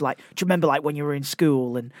 oh yeah, like, do you remember like when you were in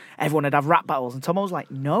school and everyone would have rap battles? And Tomo was like,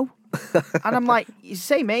 no. And I'm like, he's the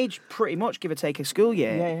same age, pretty much, give or take a school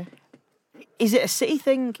year. Yeah. Is it a city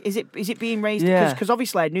thing? Is it being raised? Yeah. Because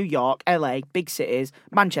obviously New York, LA, big cities,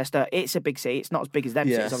 Manchester, it's a big city. It's not as big as them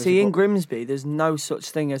cities. Obviously, See, in Grimsby, there's no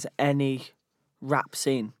such thing as any rap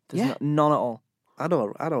scene. There's none at all. I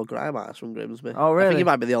know a grime artist from Grimsby. Oh, really? I think he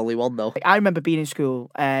might be the only one, though. I remember being in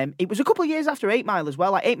school. It was a couple of years after 8 Mile as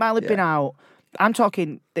well. Like 8 Mile had been out. I'm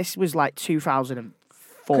talking, this was like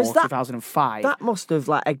 2004, 2005. That must have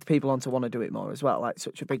like egged people on to want to do it more as well. Like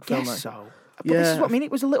such a big film. Guess so. But this is what I mean.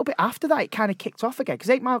 It was a little bit after that. It kind of kicked off again.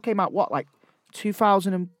 Because 8 Mile came out, what, like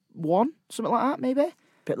 2001? Something like that, maybe?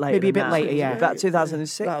 Bit later. Maybe a bit later, yeah. About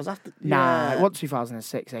 2006. That was after... Nah, it wasn't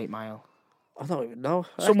 2006, 8 Mile. I don't even know.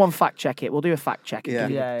 Someone fact check it. We'll do a fact check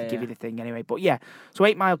and Yeah. give you the thing anyway. But yeah, so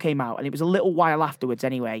 8 Mile came out, and it was a little while afterwards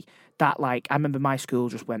anyway that, like, I remember my school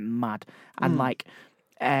just went mad. And, like,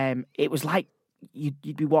 it was like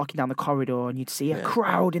you'd be walking down the corridor and you'd see a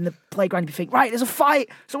crowd in the playground. You'd think, right, there's a fight.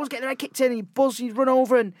 Someone's getting their head kicked in, and you'd buzz, you'd run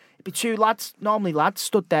over, and it'd be two lads, normally lads,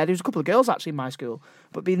 stood there. There was a couple of girls actually in my school,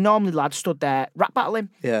 but it'd be normally lads stood there rap battling.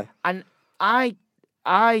 Yeah. And I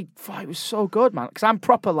thought it was so good, man, because I'm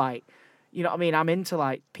proper, like, you know what I mean? I'm into,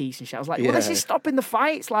 like, peace and shit. I was like, well, this is stopping the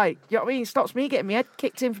fights. Like, you know what I mean? It stops me getting my head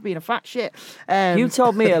kicked in for being a fat shit. You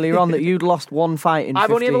told me earlier on that you'd lost one fight in 15.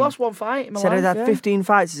 I've only ever lost one fight in my life. Said I'd had 15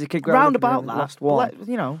 fights as a kid. Round about that. Lost one.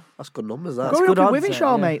 You know. That's good numbers, that. Growing good up in odds,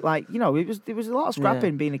 Wivenshaw, yeah. mate, like, you know, it was a lot of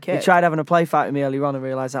scrapping being a kid. He tried having a play fight with me earlier on and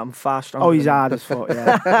realised that I'm far stronger. Oh, he's hard as fuck,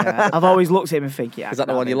 yeah. I've always looked at him and think, Is that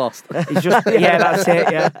the one you lost? He's just, that's it,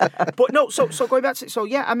 yeah. But no, so going back to, so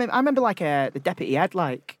yeah, I remember like the deputy head,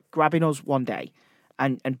 like, grabbing us one day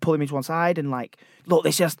and pulling me to one side and like, look,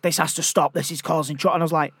 this has to stop, this is causing trouble. And I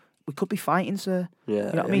was like, we could be fighting, sir. Yeah. You know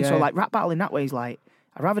what I mean? So like rap battle in that way is like,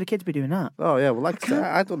 I'd rather the kids be doing that. Oh, yeah. Well, like I said,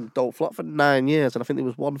 I'd done Don't Flop for 9 years, and I think there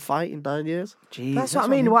was one fight in 9 years. Jeez, That's what I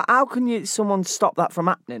mean. Well, how can someone stop that from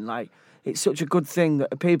happening? Like, it's such a good thing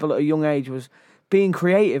that people at a young age was being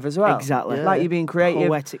creative as well. Exactly. Yeah. Like, you're being creative.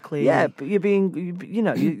 Poetically. Yeah, but you're being,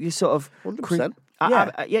 you're sort of... 100%.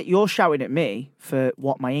 You're shouting at me for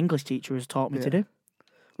what my English teacher has taught me to do.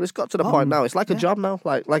 Well, it's got to the point now. It's like a job now.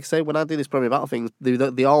 Like I say, when I do this Premier Battle things,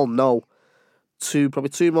 they all know probably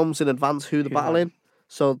 2 months in advance who they're battling.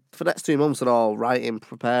 So for the next 2 months, they're all writing,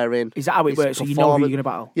 preparing. Is that how it works? So you know who you're going to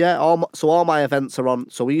battle? Yeah. All my events are on.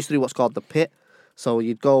 So we used to do what's called the pit. So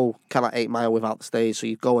you'd go kind of 8 Mile without the stage. So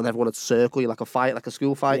you'd go and everyone would circle you like a fight, like a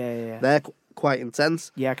school fight. Yeah. They're quite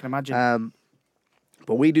intense. Yeah, I can imagine.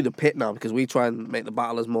 But we do the pit now because we try and make the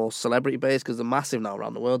battlers more celebrity based because they're massive now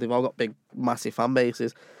around the world. They've all got big, massive fan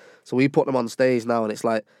bases. So we put them on stage now, and it's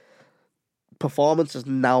like performance has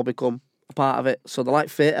now become a part of it. So they're like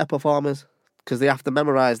theatre performers. because they have to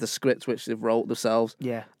memorise the script which they've wrote themselves.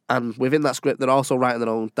 Yeah. And within that script, they're also writing their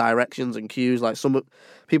own directions and cues. Like some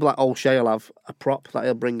people like O'Shea will have a prop that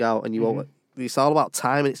he'll bring out, and it's all about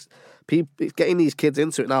time. It's getting these kids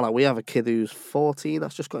into it now. Like we have a kid who's 14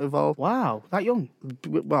 that's just got involved. Wow, that young.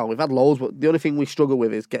 Well, we've had loads, but the only thing we struggle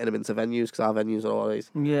with is getting them into venues because our venues are always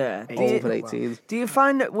over 18s. Do you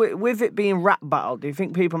find that with it being rap battle, do you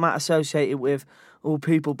think people might associate it with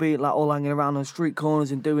people being like all hanging around on street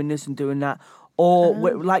corners and doing this and doing that? Or,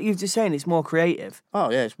 like you've just saying, it's more creative? Oh,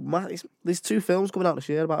 yeah. There's 2 films coming out this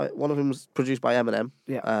year about it. One of them was produced by Eminem,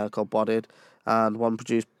 called Bodied, and one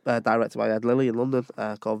directed by Ed Lilly in London,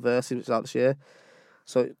 called Versus, which is out this year.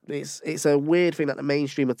 So it's a weird thing that the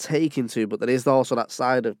mainstream are taking to, but there is also that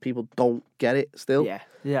side of people don't get it still.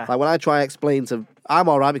 Yeah. Like when I try to explain I'm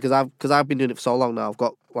all right because I've been doing it for so long now. I've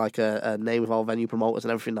got like a name with all venue promoters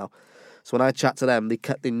and everything now. So when I chat to them,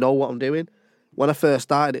 they know what I'm doing. When I first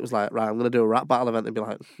started, it was like, right, I'm going to do a rap battle event, and be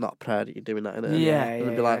like, not proud that you're doing that, innit? And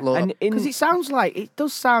they'd be like, look, because it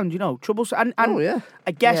does sound, troublesome, and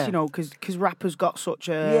I guess because rappers got such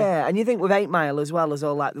a and you think with 8 Mile as well as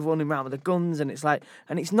all like they're running around with the guns, and it's like,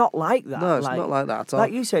 and it's not like that. No, it's not like that at all.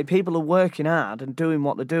 Like you say, people are working hard and doing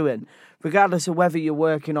what they're doing, regardless of whether you're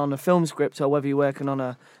working on a film script or whether you're working on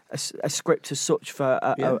a script as such for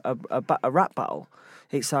a rap battle.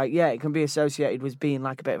 It's like, it can be associated with being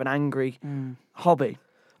like a bit of an angry hobby.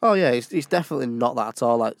 Oh, yeah, it's definitely not that at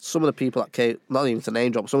all. Like, some of the people that came, not even to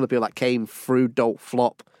name drop, some of the people that came through Dope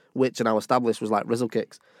Flop, which are now established, was like Rizzle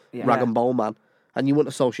Kicks, Rag and Bone Man, and you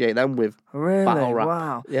wouldn't associate them with battle rap.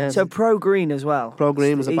 Wow. Yeah. So Pro Green as well. Pro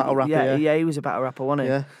Green was a battle rapper, Yeah, he was a battle rapper, wasn't he?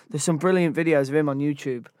 Yeah. There's some brilliant videos of him on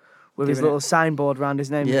YouTube with his little signboard around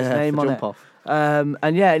his name, his name on it. Off.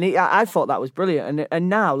 I thought that was brilliant, and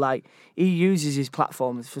now like he uses his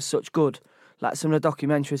platforms for such good, like some of the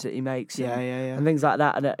documentaries that he makes, and things like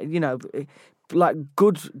that, and like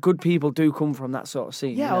good people do come from that sort of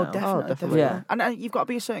scene. Definitely. Yeah, and you've got to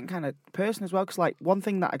be a certain kind of person as well, because like one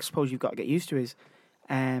thing that I suppose you've got to get used to is,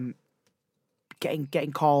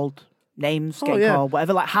 getting called names, called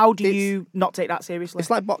whatever. Like, how do you not take that seriously? It's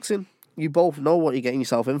like boxing. You both know what you're getting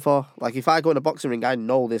yourself in for. Like, if I go in a boxing ring, I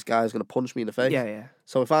know this guy's going to punch me in the face. Yeah.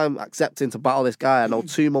 So if I'm accepting to battle this guy, I know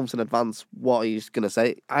 2 months in advance what he's going to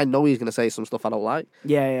say. I know he's going to say some stuff I don't like.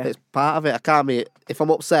 Yeah. It's part of it. I can't be... If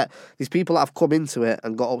I'm upset, these people that have come into it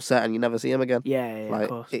and got upset and you never see them again. Yeah, like, of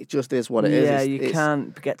course. It just is what it is. Yeah, you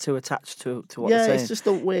can't get too attached to what they're saying. It's just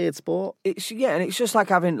a weird sport. And it's just like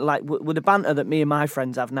having, like, with the banter that me and my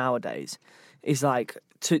friends have nowadays, is like...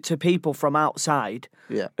 To people from outside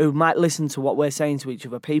who might listen to what we're saying to each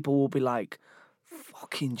other, people will be like,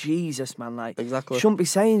 fucking Jesus, man. Like, exactly. Shouldn't be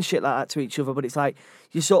saying shit like that to each other, but it's like,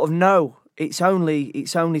 you sort of know, it's only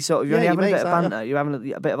sort of, you're only having a bit of banter, you're having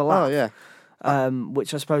a bit of a laugh. Oh, yeah.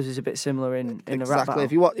 Which I suppose is a bit similar in a rap battle.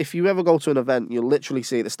 If you ever go to an event, you'll literally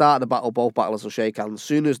see at the start of the battle, both battlers will shake hands. As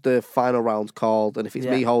soon as the final round's called, and if it's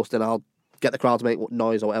me hosting, I'll get the crowd to make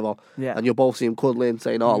noise or whatever. Yeah. And you'll both see them cuddling,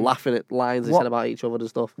 saying, laughing at lines they said about each other and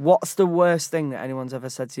stuff. What's the worst thing that anyone's ever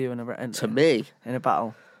said to you to me? In a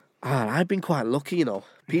battle? I've been quite lucky,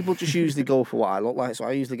 People just usually go for what I look like, so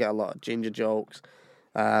I usually get a lot of ginger jokes.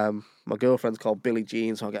 My girlfriend's called Billie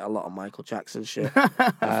Jean, so I get a lot of Michael Jackson shit.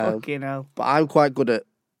 Fucking hell. But I'm quite good at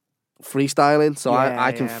freestyling, so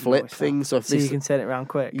I can flip things. So you can turn it around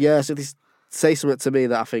quick. Yeah, so this... say something to me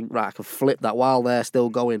that I think, right, I can flip that while they're still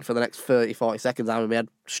going for the next 30, 40 seconds. I'm in my head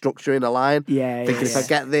structuring a line. Thinking if I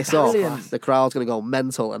get this off, the crowd's going to go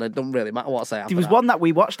mental, and it doesn't really matter what I say. There was one that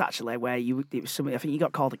we watched, actually, where it was something, I think you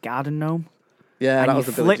got called a garden gnome. Yeah, and that was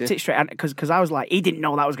the flipped it straight on, because I was like, he didn't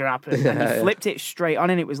know that was going to happen. And he flipped it straight on,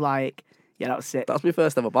 and it was like, yeah, that was sick. That was my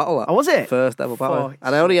first ever battle. That. Oh, was it? First ever battle.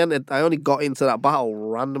 And I only got into that battle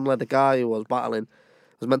randomly. The guy who was battling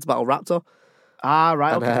was meant to battle Raptor. Ah,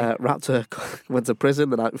 right, and, okay. Raptor went to prison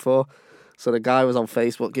the night before. So the guy was on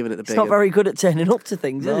Facebook giving it the big... He's not very good at turning up to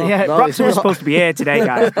things, is he? Yeah, Raptor was supposed to be here today,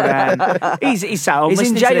 guys. But, he's sat home. He's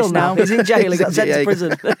in jail now. He's in jail. He got sent to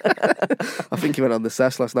prison. I think he went on the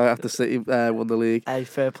cess last night after City won the league. Hey,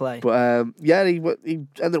 fair play. But he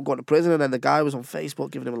ended up going to prison, and then the guy was on Facebook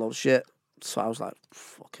giving him a lot of shit. So I was like,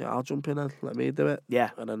 fuck it, I'll jump in and let me do it. Yeah.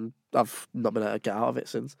 And then I've not been able to get out of it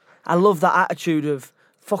since. I love that attitude of...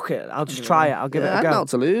 fuck it, I'll just try it, I'll give it a go. I had nothing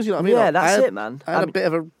to lose, you know what I mean? Yeah, that's it, man. I had a bit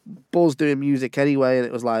of a buzz doing music anyway, and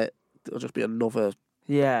it was like, it'll just be another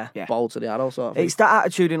ball to the arrow sort of thing. It's that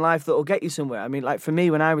attitude in life that will get you somewhere. I mean, like for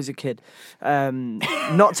me, when I was a kid,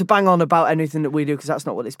 not to bang on about anything that we do, because that's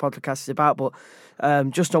not what this podcast is about, but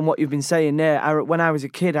just on what you've been saying there, when I was a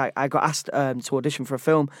kid, I got asked to audition for a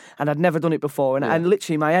film, and I'd never done it before. And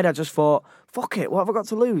literally in my head, I just thought, fuck it, what have I got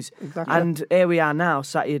to lose? Exactly. And here we are now,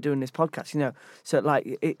 sat here doing this podcast, So, like,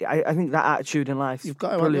 I think that attitude in life is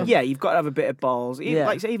brilliant. Yeah, you've got to have a bit of balls.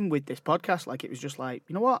 Even with this podcast, like, it was just like,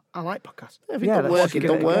 you know what? I like podcasts. If it don't work, it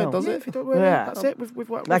don't work, does it? If it don't work, that's it. We've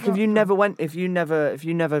worked. Like, if you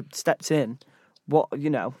never stepped in, what,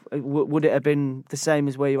 would it have been the same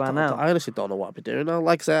as where you are now? I honestly don't know what I'd be doing now.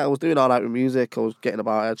 Like I said, I was doing all right with music. I was getting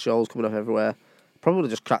about, I had shows coming up everywhere. Probably would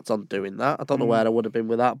have just cracked on doing that. I don't know where I would have been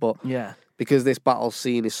with that, but because this battle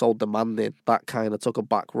scene is so demanding, that kind of took a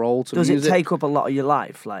back role to music. Does it take up a lot of your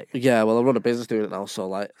life? Like, yeah, well, I run a business doing it now, so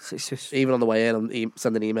like, it's just... even on the way in, I'm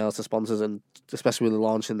sending emails to sponsors, and especially with the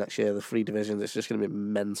launching next year, the 3 divisions, it's just going to be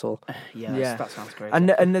mental. That sounds great.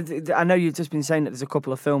 And I know you've just been saying that there's a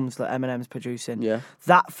couple of films that Eminem's producing. Yeah,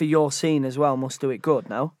 that for your scene as well must do it good.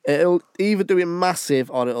 No, it'll either do it massive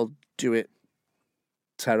or it'll do it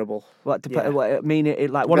terrible. What I mean, it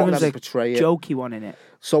like one of them's a jokey one in it.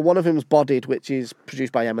 So one of them's Bodied, which is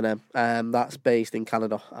produced by Eminem. That's based in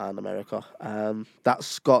Canada and America.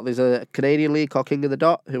 There's a Canadian league called King of the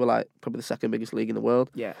Dot, who are like probably the second biggest league in the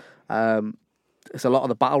world. Yeah. It's a lot of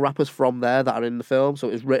the battle rappers from there that are in the film, so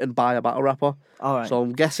it's written by a battle rapper. All right. So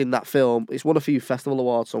I'm guessing that film, it's won a few festival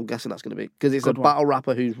awards, so I'm guessing that's going to be, because it's a battle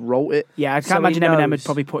rapper who's wrote it. Yeah, I can't imagine Eminem would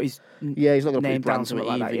probably put his he's not going to put his name brand to it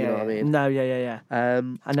like either, that, you know what I mean? No, yeah.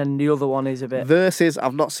 And then the other one is a bit... Versus,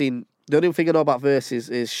 I've not seen... The only thing I know about Versus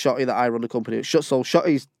is Shotty, that I run the company. So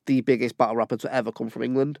Shotty's the biggest battle rapper to ever come from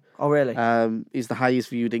England. Oh, really? He's the highest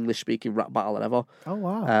viewed English-speaking rap battle ever. Oh,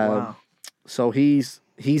 wow. Wow. So he's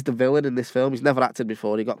the villain in this film. He's never acted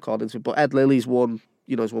before. He got called into it. But Ed Lilly's won,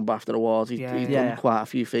 he's won BAFTA awards. He's done quite a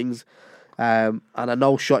few things. And I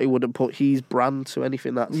know Shotty wouldn't put his brand to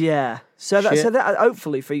anything that's So that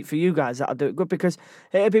hopefully for you guys that'll do it good, because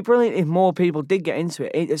it'd be brilliant if more people did get into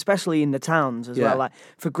it, especially in the towns as well. Like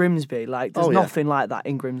for Grimsby, like there's nothing like that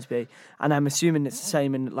in Grimsby, and I'm assuming it's the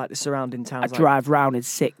same in like the surrounding towns. I drive round in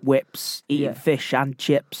sick whips, eating fish and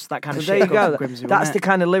chips, that kind of shit. There you go. Grimsby, that's the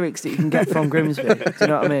kind of lyrics that you can get from Grimsby. Do you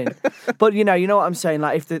know what I mean? But you know what I'm saying.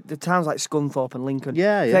 Like if the towns like Scunthorpe and Lincoln,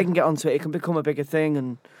 if they can get onto it, it can become a bigger thing,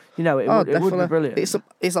 and it would be brilliant.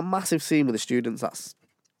 It's a massive scene with the students. That's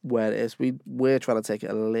where it is. We're trying to take it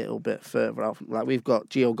a little bit further out. Like we've got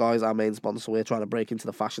Geo Guys, our main sponsor. We're trying to break into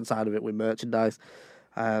the fashion side of it with merchandise.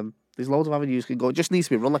 There's loads of avenues you can go. It just needs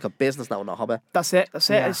to be run like a business now, not a hobby. That's it.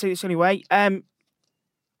 Yeah. It's the only way.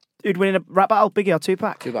 Who'd win in a rap battle, Biggie or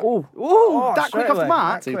Tupac? Tupac. Oh, that quick off the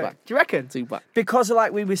mark. Tupac. Do you reckon? Tupac. Because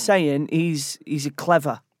like we were saying, he's a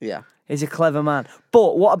clever. Yeah. He's a clever man.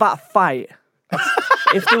 But what about a fight?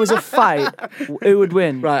 If there was a fight, who would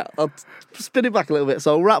win? Right, I'll spin it back a little bit.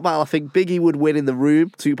 So rap battle, I think Biggie would win in the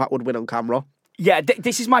room. Tupac would win on camera. Yeah,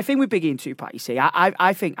 this is my thing with Biggie and Tupac. You see,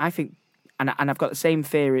 I think, and I've got the same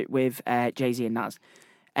theory with Jay-Z and Nas.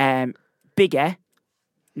 Biggie,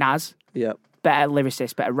 Nas, better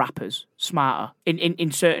lyricists, better rappers, smarter.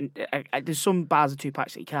 In certain, there's some bars of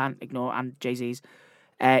Tupac's that you can't ignore, and Jay-Z's.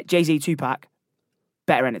 Jay-Z, Tupac,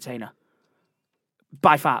 better entertainer.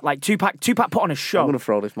 By far, like Tupac put on a show. I'm gonna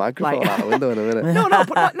throw this microphone out the window in a minute.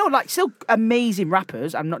 But still amazing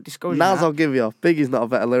rappers. I'm not discouraging Nas, that. I'll give you. Biggie's not a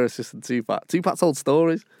better lyricist than Tupac. Tupac told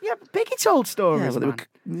stories. Yeah, but Biggie told stories, man.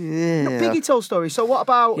 Biggie told stories. So what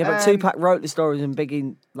about? Yeah, but Tupac wrote the stories and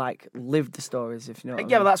Biggie like lived the stories. If you know. What I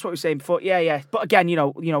mean. But that's what we were saying before. Yeah. But again,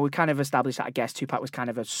 we kind of established that. I guess Tupac was kind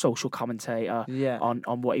of a social commentator.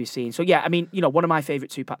 On what he was seeing. So yeah, I mean, one of my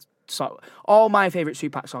favorite Tupac. So all my favourite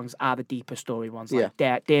Tupac songs are the deeper story ones, like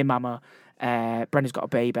Dear Mama, Brenda's Got a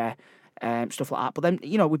Baby, stuff like that. But then,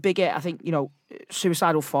 with Biggie, I think,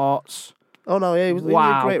 Suicidal Thoughts. Oh, no, yeah, he was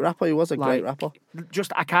a great rapper. He was a great rapper.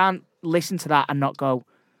 Just, I can't listen to that and not go,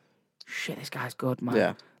 shit, this guy's good, man.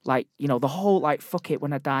 Yeah. Like, the whole, like, fuck it,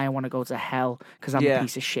 when I die, I want to go to hell because I'm a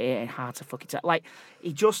piece of shit and hard to fucking tell. Like,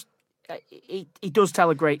 he just... He does tell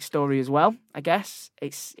a great story as well, I guess.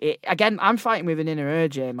 Again, I'm fighting with an inner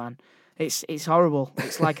urge here, man. It's horrible.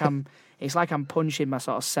 It's like I'm punching my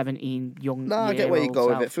sort of 17 young. No, I get where you go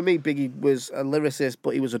self. with it. For me, Biggie was a lyricist,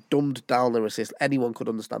 but he was a dumbed down lyricist. Anyone could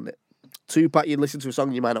understand it. Tupac, you'd listen to a song,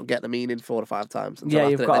 and you might not get the meaning 4 or 5 times.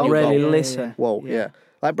 You've got to really listen. Whoa, yeah.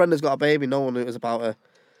 Like Brenda's Got a Baby. No one knew it was about a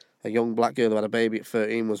young black girl who had a baby at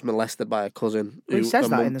 13 was molested by a cousin. He says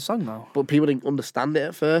that in the song, though. But people didn't understand it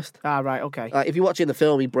at first. Ah, right, okay. If you watch it in the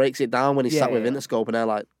film, he breaks it down when he's sat with Interscope, and they're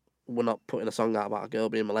like, we're not putting a song out about a girl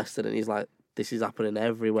being molested, and he's like, this is happening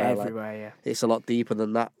everywhere. Everywhere, It's a lot deeper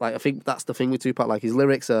than that. Like, I think that's the thing with Tupac. Like, his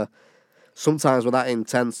lyrics are sometimes with that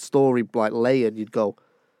intense story, like, layered, you'd go,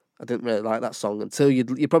 I didn't really like that song until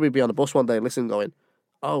you'd probably be on a bus one day and listen going,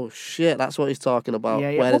 oh shit, that's what he's talking about.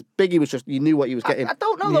 Yeah. Whereas Biggie was just, you knew what he was getting. I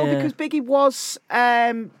don't know though, because Biggie was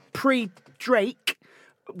pre-Drake,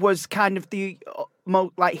 was kind of the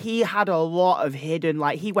like he had a lot of hidden,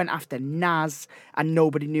 like he went after Nas and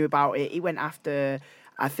nobody knew about it. He went after,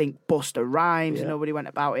 I think, Busta Rhymes and nobody went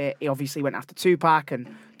about it. He obviously went after Tupac,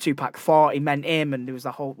 and Tupac thought he meant him, and there was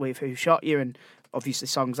the whole with Who Shot You, and obviously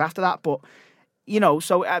songs after that. But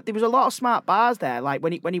so there was a lot of smart bars there. Like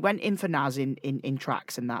when he went in for Nas in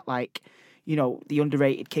tracks and that, like, the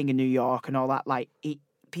underrated King of New York and all that. Like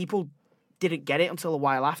people didn't get it until a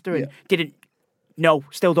while after, and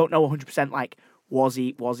still don't know 100%. Like, was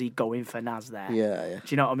he going for Nas there? Yeah. Do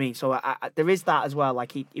you know what I mean? So there is that as well.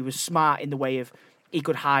 Like he was smart in the way of he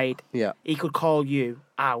could hide. Yeah. He could call you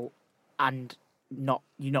out and not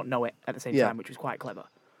know it at the same time, which was quite clever.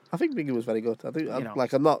 I think Biggie was very good. I think,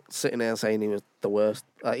 I'm not sitting there saying he was the worst.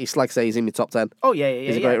 He's like, say, he's in my top 10. Oh yeah.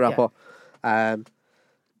 He's a great rapper.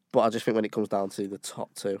 But I just think when it comes down to the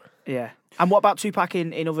top two. Yeah. And what about Tupac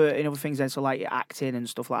in other things then? So like acting and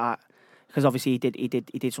stuff like that. Because obviously he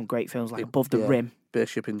did some great films like Above the Rim,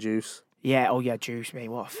 Bishop and Juice. Yeah. Oh yeah, Juice. Mate,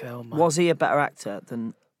 what a film. Man. Was he a better actor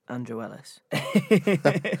than Andrew Ellis?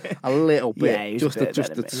 A little bit. Yeah, he was just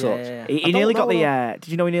a touch. Yeah. He nearly got the. Did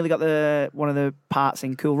you know he nearly got one of the parts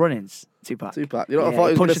in Cool Runnings? Tupac. You know what I thought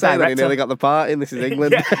he was going to say? That he nearly got the part in This Is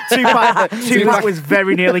England. Tupac was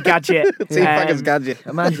very nearly Gadget. Tupac is Gadget.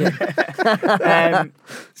 Imagine.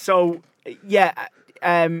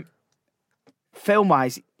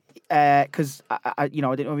 Film-wise, because I didn't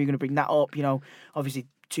know if you were going to bring that up. Obviously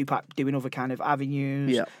Tupac doing other kind of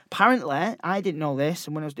avenues. Yeah. Apparently, I didn't know this,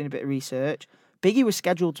 and when I was doing a bit of research, Biggie was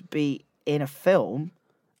scheduled to be in a film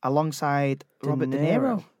alongside Robert De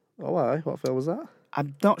Niro. Oh, why? What film was that?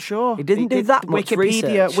 I'm not sure. He didn't do that much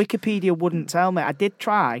research. Wikipedia wouldn't tell me. I did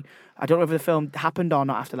try. I don't know if the film happened or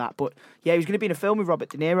not after that, but yeah, he was going to be in a film with Robert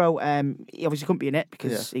De Niro. He obviously couldn't be in it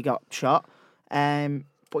because he got shot.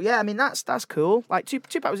 But yeah, I mean that's cool. Like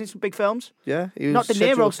Tupac was in some big films. Yeah, he was not De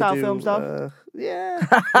Niro style films though. Yeah,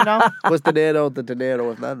 Was De Niro the De Niro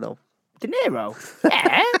of men though? De Niro?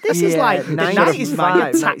 Yeah, this is like the 90s,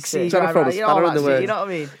 man. Taxi. Trying to throw the spanner in the works. You know what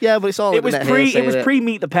I mean? Yeah, but it's all. It was pre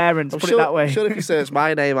Meet the Parents. Put it that way. I'm sure if you search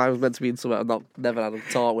my name, I was meant to be in something I've never had a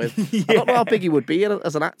talk with. I don't know how big he would be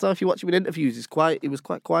as an actor. If you watch him in interviews, he was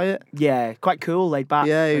quite quiet. Yeah, quite cool, laid back.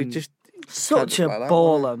 Yeah, he just. Such a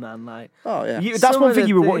baller, man! Like, oh yeah, that's one thing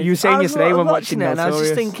you were saying yesterday when watching it, and I was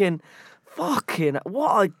just thinking, fucking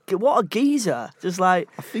what a geezer! Just like,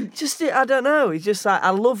 I don't know. He's just like,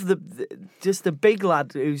 I love the big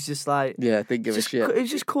lad who's just like, didn't give a shit.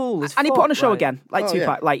 He's just cool as and he put on a show like, again, like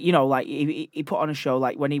Tupac, he put on a show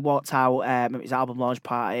like when he walked out at his album launch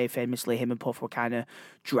party. Famously, him and Puff were kind of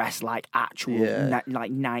dressed like actual like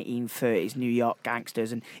 1930s New York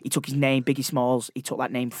gangsters, and he took his name, Biggie Smalls. He took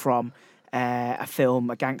that name from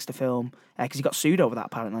a gangster film, because he got sued over that.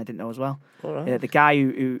 Apparently, I didn't know as well. Right. The guy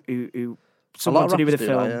who something to do with the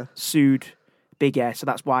film sued Biggie, so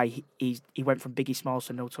that's why he went from Biggie Smalls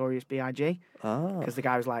to Notorious B.I.G. Because the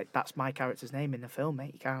guy was like, "That's my character's name in the film,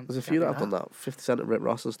 mate. You can't." There's a few that have done that. 50 Cent and Rick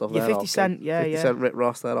Ross and stuff. Yeah, 50 Cent. 50 Cent, Rick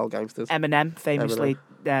Ross. They're all gangsters. Eminem, famously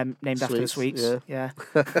named after the Sweets. Yeah.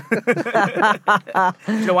 Do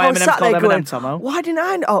you know why Eminem's called Eminem, Tomo? Why didn't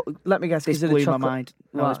I know? Oh, let me guess. This blew my mind.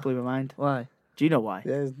 No, this blew my mind. Why? Do you know why?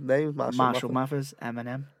 Yeah, his name's Marshall Mathers,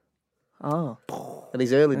 Eminem. Oh. In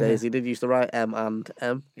his early days, he did used to write M and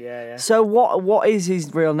M. Yeah. So what is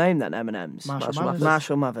his real name then? Eminem's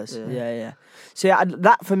Marshall Mathers. Yeah. So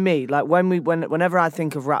that for me, like whenever I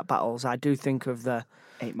think of rap battles, I do think of the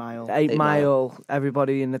 8 Mile. 8 Mile.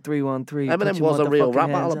 Everybody in the 313. Eminem was a real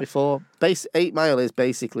rap battler before. 8 Mile is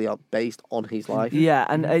basically based on his life. Yeah,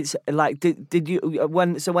 and it's like, did you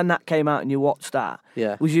when that came out and you watched that?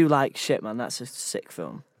 Yeah. Was you like, shit, man, that's a sick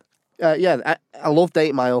film? Yeah, I loved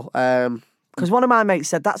 8 Mile. Because one of my mates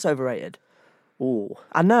said that's overrated. Oh,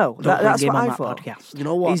 I know. That's what I thought. Podcast. You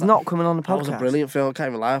know what? He's not coming on the podcast. That was a brilliant film. I can't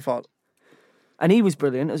even lie. I thought. And he was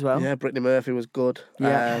brilliant as well. Yeah, Brittany Murphy was good.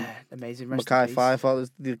 Amazing. Mackay Pfeiffer.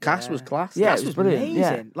 The cast was class. Yeah, it was brilliant. Amazing.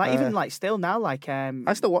 Yeah. Like even like still now, like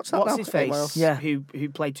I still watch that. What's now, his face? Yeah. Who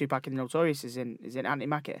played Tupac in the Notorious is in Anthony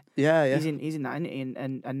Mackie. Yeah. He's in that,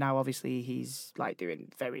 and now obviously he's like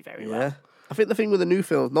doing very, very well. Yeah. I think the thing with the new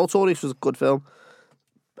film, Notorious was a good film.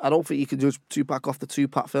 I don't think you can judge Tupac off the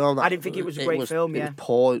Tupac film. I didn't think it was a great film. It was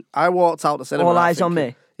poor. I walked out the cinema. All Eyes on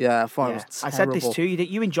Me. Yeah, I thought it was terrible. I said this too.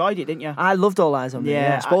 You enjoyed it, didn't you? I loved All Eyes on Me.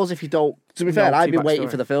 Yeah. I suppose if you don't, to be fair, I've been waiting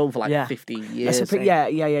Tupac for the film for like 15 years.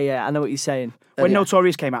 Yeah. I know what you're saying. When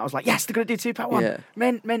Notorious came out, I was like, yes, they're gonna do Tupac one. Yeah.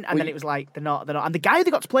 Men, and then it was like they're not. And the guy they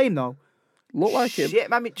got to play him though, looked like him. Shit,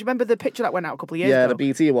 man, do you remember the picture that went out a couple of years ago? Yeah, the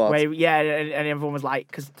BT Awards. And everyone was like,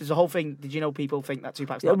 because there's a whole thing. Did you know people think that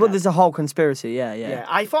Tupac's not well, dead? there's a whole conspiracy. Yeah.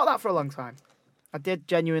 I thought that for a long time. I did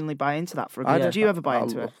genuinely buy into that for a bit. Did you ever buy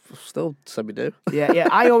into it? Still semi-do. Yeah.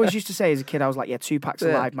 I always used to say as a kid, I was like, Tupac's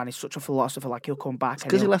alive, man. He's such a philosopher. Like, he'll come back.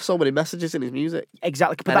 Because he left so many messages in his music.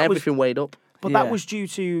 Exactly. But and everything weighed up. But that was due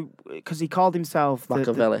to, because he called himself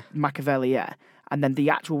Machiavelli. Machiavelli, yeah. And then the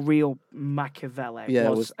actual real Machiavelli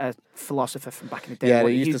was a philosopher from back in the day. Yeah,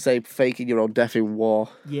 they used to say faking your own death in war.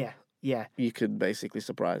 Yeah. You could basically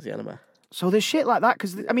surprise the enemy. So there's shit like that,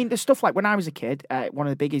 because, I mean, there's stuff like when I was a kid, one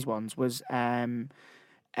of the biggest ones was in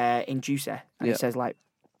Juicer, and it says, like,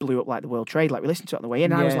 blew up like the World Trade, like we listened to it on the way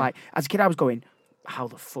in, and I was like, as a kid, I was going, how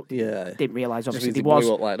the fuck? Didn't realise, obviously, there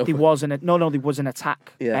was an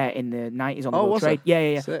attack in the 90s on the World Trade.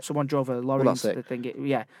 Yeah. Sick. Someone drove a lorry into the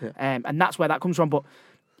thing. And that's where that comes from. But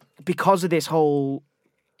because of this whole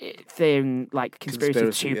thing, like conspiracy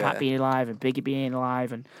of Tupac being alive and Biggie being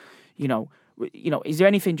alive, and is there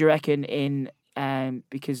anything, do you reckon, in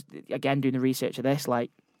because again, doing the research of this,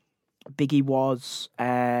 like Biggie was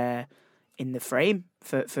in the frame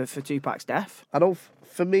for Tupac's death?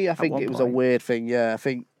 For me, I think it was a weird thing. Yeah,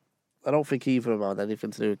 I don't think either of them had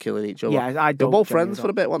anything to do with killing each other. Yeah, they were both friends for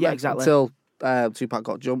a bit, weren't they? Exactly. Until Tupac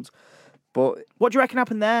got jumped. But what do you reckon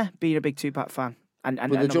happened there? Being a big Tupac fan, and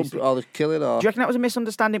with the jump or the killing, or do you reckon that was a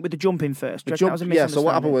misunderstanding with the jumping first? So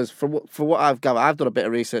what happened was, for what I've gathered, I've done a bit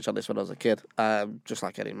of research on this when I was a kid, just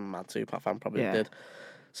like any mad Tupac fan probably did.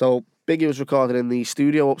 So Biggie was recording in the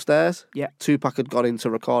studio upstairs. Yeah. Tupac had got into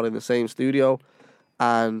recording in the same studio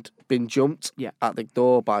and been jumped at the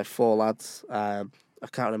door by 4 lads. I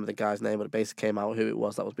can't remember the guy's name, but it basically came out who it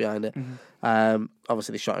was that was behind it. Mm-hmm.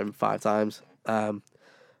 Obviously, they shot him 5 times.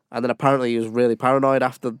 And then apparently he was really paranoid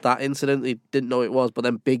after that incident. He didn't know it was, but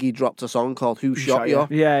then Biggie dropped a song called Who Shot You?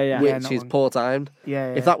 Which is poor timed.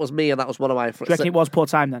 Yeah. If that was me and that was one of my friends. Do you reckon it was poor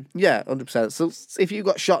time then? Yeah, 100%. So if you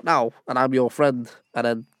got shot now and I'm your friend, and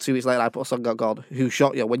then 2 weeks later I put a song called Who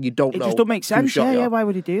Shot You, when you don't know. It just doesn't make sense. Yeah, why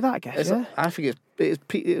would he do that, I guess? I think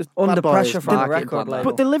it's under pressure for the record label.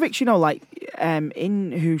 But the lyrics, like,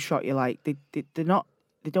 in Who Shot You, like, they're not.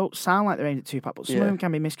 They don't sound like they're aimed at Tupac, but some of them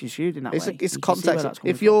can be misconstrued in that way. It's context.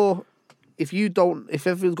 If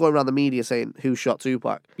everyone's going around the media saying who shot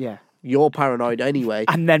Tupac, you're paranoid anyway.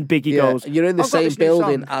 And then Biggie goes, you're in the same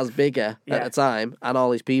building as Bigger at the time, and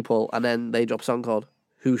all these people, and then they drop a song called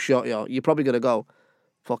Who Shot You? You're probably gonna go,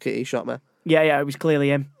 fuck it, he shot me. Yeah, it was clearly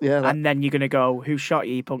him. Yeah, and then you're going to go, who shot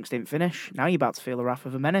you? Punks didn't finish. Now you're about to feel the wrath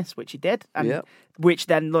of a menace, which he did. And which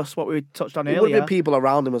then, that's what we touched on earlier. There would have been people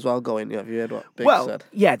around him as well going, have you heard what Big said?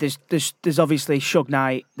 Yeah, there's obviously Suge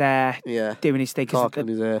Knight there doing his thing. Talking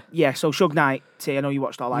his ear. Yeah, so Suge Knight, I know you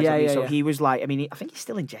watched All Eyes on Me, so he was like, I mean, I think he's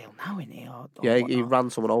still in jail now, isn't he? He ran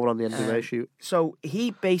someone over on the NWA shoot. So he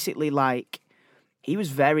basically, like, he was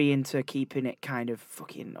very into keeping it kind of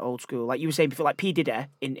fucking old school. Like you were saying before, like P. Diddy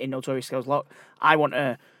in Notorious Skills. Look, I want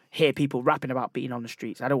to hear people rapping about being on the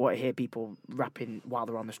streets. I don't want to hear people rapping while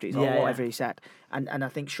they're on the streets or whatever he said. And I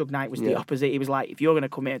think Suge Knight was the opposite. He was like, if you're going to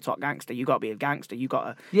come here and talk gangster, you got to be a gangster. You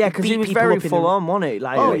got to because he was very full on, wasn't he?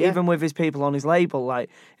 Like even with his people on his label,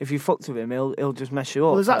 like if you fucked with him, he'll just mess you up.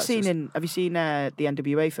 Well, there's that scene have you seen the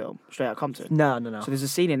NWA film Straight Outta Compton? No. So there's a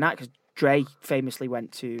scene in that because Dre famously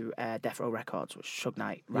went to Death Row Records, which Suge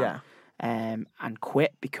Knight ran, and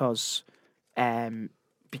quit because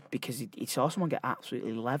he saw someone get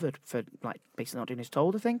absolutely levered for like basically not doing his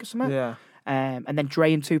told, I think, or something. Yeah. And then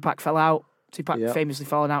Dre and Tupac fell out. Tupac famously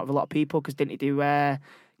falling out with a lot of people because didn't he do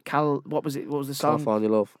what was it? What was the song? California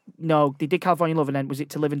Love. No, they did California Love, and then was it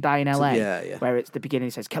To Live and Die in LA? Yeah. Where it's the beginning.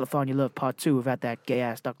 It says California Love Part 2. We've had that gay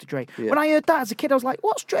ass Dr. Dre. Yeah. When I heard that as a kid, I was like,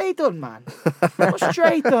 "What's Dre done, man? What's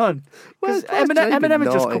Dre done?" Because Eminem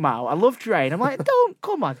had just come out. I love Dre, and I'm like, "Don't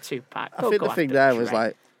come on, Tupac." I think the thing there was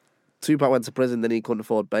like, Tupac went to prison, then he couldn't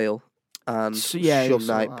afford bail, and Suge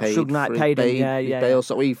Knight paid him bail,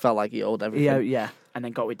 so he felt like he owed everything. Yeah. And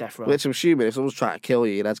then got with Death Row. Which I'm assuming if someone's trying to kill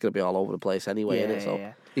you, your head's going to be all over the place anyway, innit?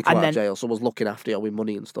 So you come out of jail, someone's looking after you with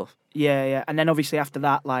money and stuff. Yeah. And then obviously after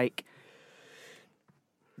that, like,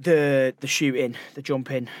 the shooting, the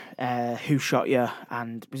jumping, Who Shot You,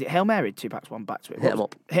 and was it Hail Mary? Tupac's one back to it. Hit 'Em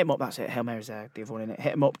Up. Hit 'Em Up, that's it. Hail Mary's the other one in it.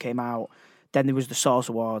 Hit 'Em Up came out. Then there was the Source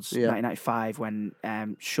Awards, 1995, when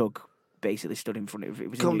Suge basically stood in front of it.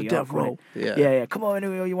 It was in New York. Yeah. Come on,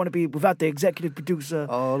 you want to be? We've had the executive producer,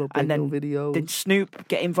 and then videos. Did Snoop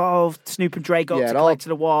get involved? Snoop and Dre got to collect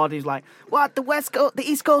an award. He's like, "What? The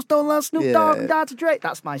East Coast don't love Snoop Dogg and Dr. Dre."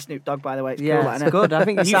 That's my Snoop Dogg, by the way. It's cool, it's good. I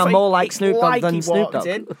think you sound more like Snoop Dogg than Snoop Dogg.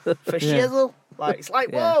 In for shizzle. Like it's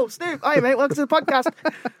like, whoa, Snoop, hi mate, welcome to the podcast.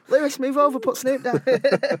 Lewis, move over, put Snoop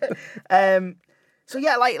down. So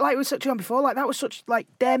yeah, like we were touching on before, like that was such like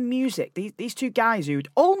their music. These two guys who'd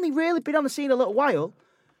only really been on the scene a little while,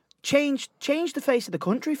 changed the face of the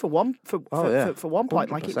country for one point. 100%.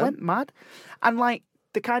 Like it went mad, and like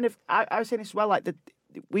the kind of I was saying this as well. Like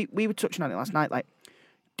we were touching on it last night. Like,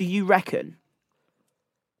 do you reckon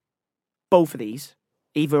both of these,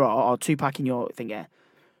 either or Tupac in your thing, yeah?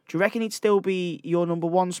 Do you reckon he'd still be your number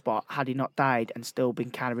one spot had he not died and still been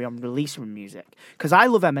carrying on releasing music? Because I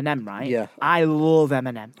love Eminem, right? Yeah. I love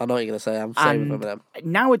Eminem. I know what you're going to say. I'm same with Eminem.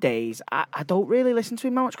 Nowadays, I don't really listen to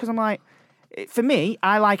him much because I'm like, for me,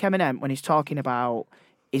 I like Eminem when he's talking about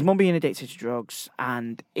his mum being addicted to drugs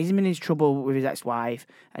and him in his trouble with his ex-wife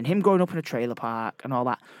and him growing up in a trailer park and all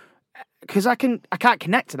that. Because I can't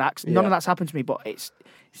connect to that because none of that's happened to me, but it's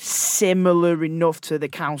similar enough to the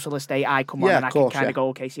council estate I come on and I can kind of go,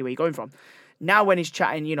 okay, see where you're going from. Now when he's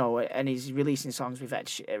chatting, you know, and he's releasing songs with Ed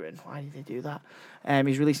Sheeran. Why did they do that?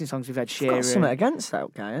 He's releasing songs with Ed Sheeran. You've got something against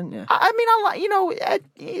that guy, haven't you? I mean, I like, you know,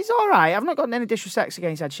 he's all right. I've not got any disrespect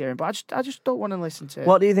against Ed Sheeran, but I just don't want to listen to.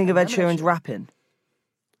 What do you think of Ed Sheeran's rapping?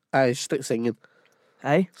 Stick singing.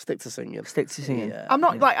 Hey? Stick to singing. Stick to singing. Yeah. I'm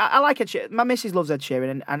not like I like Ed Sheeran. My missus loves Ed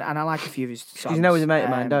Sheeran, and I like a few of his songs. You know he's a mate of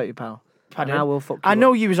mine, don't you, pal? Pardon? And I will fuck you I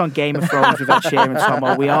know you was on Game of Thrones with Ed Sheeran,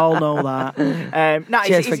 Tomo. We all know that.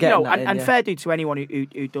 Cheers for getting that and fair due to anyone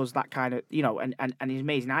who does that kind of, you know, and he's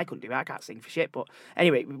amazing. I couldn't do it. I can't sing for shit. But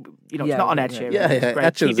anyway, you know, it's not on Ed Sheeran. Yeah.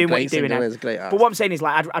 Ed Sheeran's a great singer. He's a great artist. But what I'm saying is,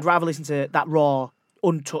 like, I'd rather listen to that raw,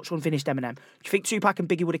 untouched, unfinished Eminem. Do you think Tupac and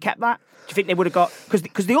Biggie would have kept that? Do you think they would have got...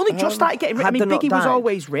 Because they only just started getting... I mean, Biggie was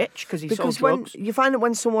always rich because he sold drugs. When you find that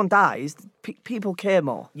when someone dies, people care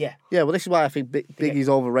more. Yeah. Yeah, well, this is why I think Biggie's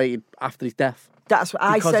overrated after his death. That's what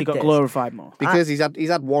I said. Because he got glorified more. Because he's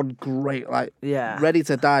had one great, like... Yeah. Ready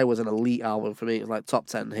to Die was an elite album for me. It was like top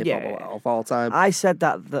 10 hip-hop of all time. I said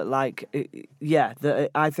that like... Yeah,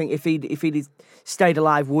 that I think if he'd stayed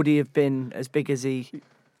alive, would he have been as big as he...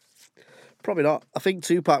 Probably not. I think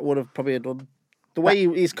Tupac would have probably done... The way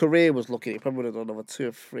his career was looking, he probably would have done another 2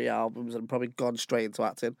 or 3 albums and probably gone straight into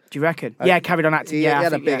acting. Do you reckon? Carried on acting. He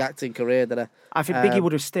had a big acting career, didn't he? I think Biggie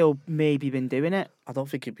would have still maybe been doing it. I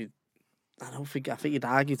think you'd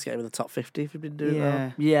argue to get him in the top 50 if he'd been doing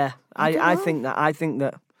that. Yeah. I think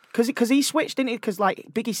that. Because he switched, didn't he? Because like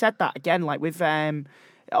Biggie said that again, like with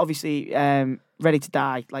obviously Ready to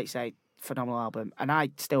Die, like you say, phenomenal album, and I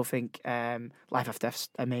still think Life After Death's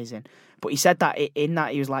amazing. But he said that in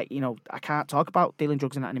that he was like, you know, I can't talk about dealing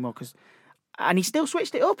drugs and that anymore and he still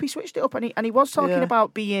switched it up. He switched it up, and he was talking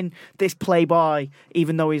about being this playboy,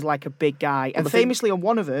 even though he's like a big guy. And famously on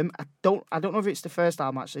one of them, I don't know if it's the first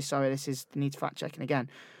album actually. Sorry, needs fact checking again.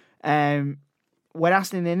 When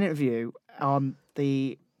asked in an interview on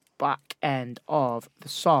the back end of the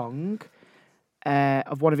song,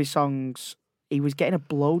 of one of his songs, he was getting a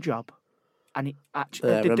blowjob. And he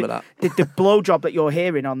actually, I remember that. The blowjob that you're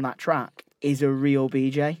hearing on that track is a real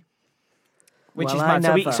BJ, which is mad.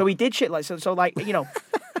 So he did shit like so like, you know,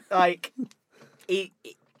 like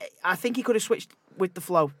I think he could have switched with the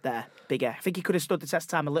flow there, Bigger. I think he could have stood the test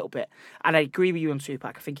of time a little bit. And I agree with you on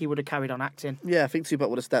Tupac. I think he would have carried on acting. Yeah, I think Tupac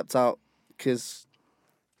would have stepped out because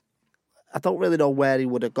I don't really know where he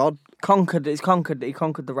would have gone. He conquered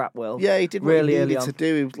the rap world. Yeah, he did what he needed to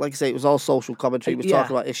do. Like I say, it was all social commentary. He was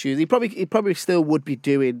talking about issues. He probably still would be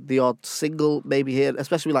doing the odd single, maybe here,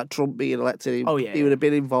 especially like Trump being elected. He would have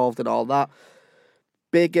been involved in all that.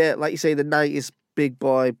 Bigger, like you say, the 90s big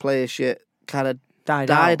boy player shit kind of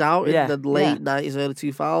died out in the late 90s, early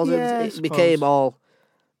 2000s. Yeah, it became all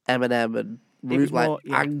Eminem and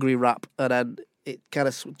angry rap, and then it kind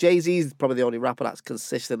of... Jay-Z's probably the only rapper that's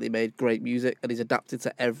consistently made great music, and he's adapted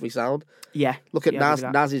to every sound. Yeah. Look at Nas.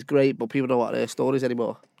 Nas is great, but people don't want to hear stories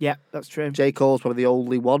anymore. Yeah, that's true. J. Cole's probably the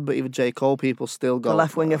only one, but even J. Cole, people still go... The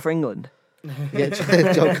left winger for England. Yeah,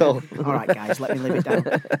 Joe Cole. All right, guys, let me live it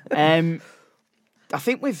down. I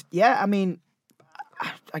think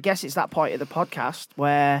I guess it's that point of the podcast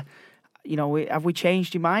where... You know, have we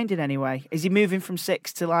changed your mind in any way? Is he moving from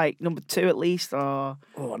 6 to like number 2 at least, or?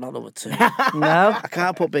 Oh, not number 2. No, I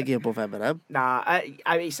can't put Biggie above Eminem. Nah,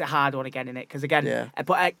 it's a hard one again, innit? Because again,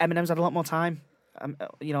 but Eminem's had a lot more time.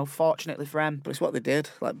 You know, fortunately for him. But it's what they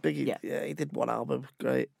did. Like Biggie, he did one album,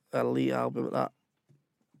 great, an elite album at that.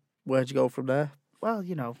 Where'd you go from there? Well,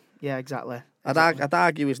 you know, yeah, exactly. I'd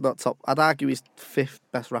argue he's not top. I'd argue he's 5th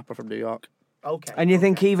best rapper from New York. Okay. And you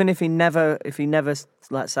think even if he never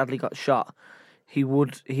like sadly got shot, he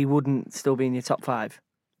wouldn't still be in your top 5?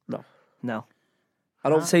 No. I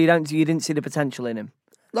don't. So you didn't see the potential in him?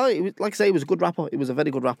 No, he was, like I say, he was a good rapper. He was a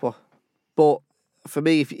very good rapper, but for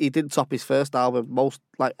me, if he didn't top his first album, most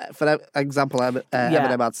like for example,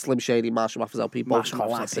 Eminem had Slim Shady, Marshall Mathers LP, both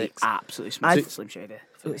classics. Absolutely, Slim Shady.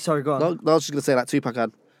 Sorry, go on. No, I was just gonna say like Tupac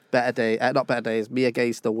had Better Day, not Better Days, Me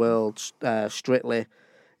Against the World, Strictly.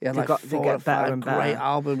 Yeah, they get better and better. Great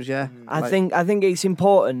albums, yeah. I think it's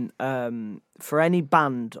important for any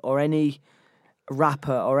band or any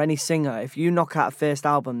rapper or any singer, if you knock out a first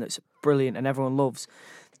album that's brilliant and everyone loves,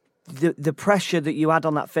 the pressure that you had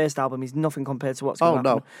on that first album is nothing compared to what's going to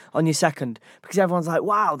happen on your second. Because everyone's like,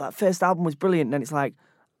 wow, that first album was brilliant. And then it's like,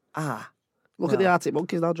 Look at the Arctic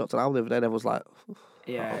Monkeys now dropped an album the other day and everyone's like...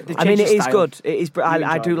 Yeah, I mean, it is good. It is.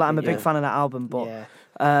 I do like. I'm a big fan of that album, but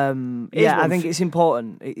I think it's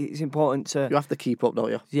important. It's important to. You have to keep up, don't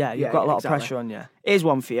you? Yeah, you've got a lot of pressure on you. Here's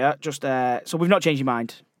one for you. Just so we've not changed your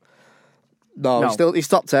mind. No. He's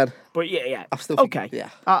top 10. But yeah. I'm still okay. Yeah,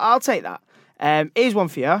 I'll take that. Here's one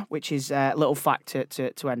for you, which is a little fact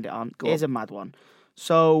to end it on. Here's a mad one.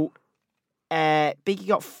 So, Biggie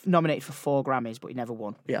got nominated for 4 Grammys, but he never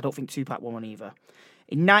won. Yeah. I don't think Tupac won one either.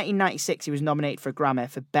 In 1996, he was nominated for a Grammy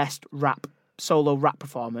for Best Solo Rap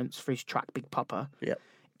Performance for his track Big Poppa. Yep.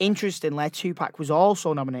 Interestingly, Tupac was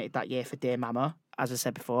also nominated that year for Dear Mama, as I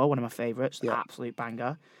said before, one of my favourites, absolute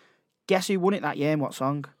banger. Guess who won it that year and what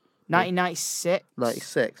song? 1996.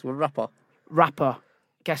 96, with Rapper.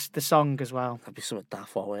 Guess the song as well. That'd be something daft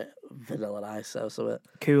for it. Vanilla Ice or something.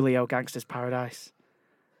 Coolio, Gangsta's Paradise.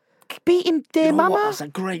 Beating Dear Mama. That's a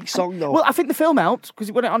great song, though. Well, I think the film helped because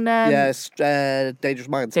it won it on. Dangerous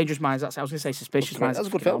Minds. Dangerous Minds. That's I was going to say Suspicious Minds. That's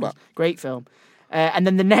a good film. That. Great film. And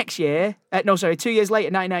then the next year, 2 years later,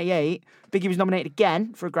 1998, Biggie was nominated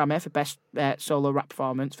again for a Grammy for Best Solo Rap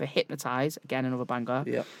Performance for Hypnotize. Again, another banger.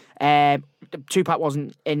 Yeah. Tupac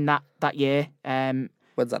wasn't in that year.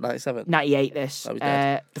 When's that? 97. 98. This.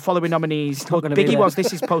 The following nominees. Biggie was.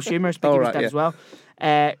 This is posthumous. Biggie was dead as well.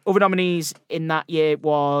 Other nominees in that year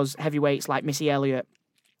was heavyweights like Missy Elliott,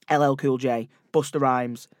 LL Cool J, Busta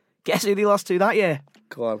Rhymes. Guess who they lost to that year?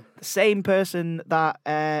 Go on. The same person that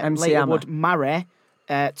later Hammer would marry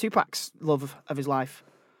Tupac's love of his life.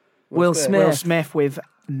 Will Smith. Will Smith with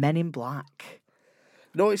Men in Black.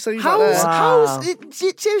 No, so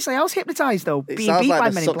seriously, how's Hypnotised though? It being sounds beat like by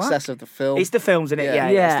the Men in Black? success of the film. It's the films, isn't it?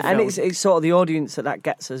 Yeah, and films. it's sort of the audience that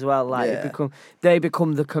gets as well. Like they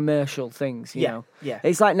become the commercial things. You know. Yeah.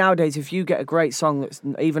 It's like nowadays, if you get a great song that's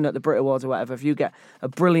even at the Brit Awards or whatever, if you get a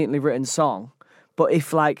brilliantly written song, but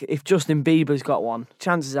if Justin Bieber's got one,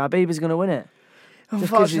 chances are Bieber's going to win it.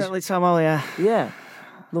 Unfortunately, Tom Ollier. Yeah.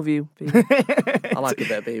 Love you, Bieber. I like a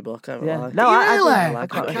bit of Bieber. I can't lie. No, I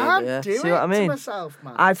can't do See what I mean? to myself,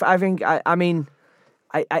 man. I mean,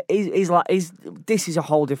 this is a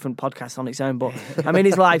whole different podcast on its own, but I mean,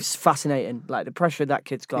 his life's fascinating. Like the pressure that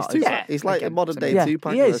kid's got. He's like a modern day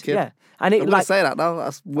Tupac. He is, kid. yeah. And I'm gonna say that now.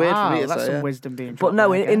 That's weird for me to that's say. some wisdom being. But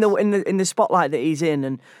no, in the spotlight that he's in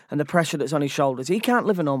and the pressure that's on his shoulders, he can't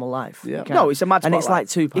live a normal life. Yeah. No, it's a mad spotlight. And it's like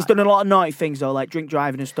Tupac. He's done a lot of naughty things though, like drink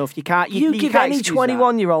driving and stuff. You can't. You give can't any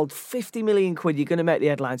 21-year-old 50 million quid, you're going to make the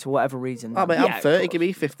headlines for whatever reason. Oh, mate, I'm 30. Give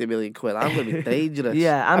me 50 million quid. I'm going to be dangerous.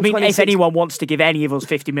 Yeah, I mean, if anyone wants to give any of us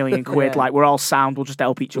 50 million quid, like we're all sound, we'll just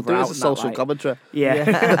help each other out. It's a social commentary.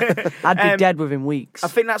 Yeah. I'd be dead within weeks. I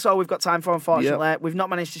think that's all we've got time for, unfortunately. Yep. We've not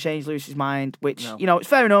managed to change Lewis's mind, which, it's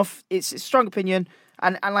fair enough. It's a strong opinion.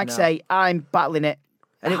 And like I say, I'm battling it.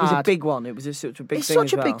 And hard. It was a big one. It was such a big it's thing.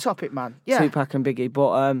 It's such a big topic, man. Yeah. Tupac and Biggie.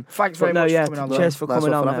 But thanks very much for coming on. Cheers for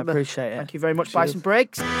coming on. I appreciate it. Thank you very much, Bison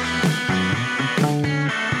Briggs.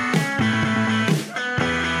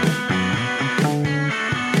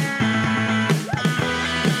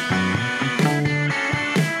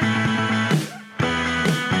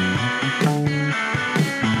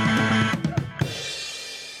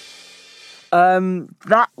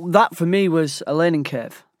 That for me was a learning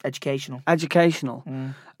curve. Educational.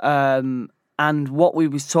 And what we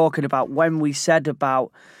was talking about when we said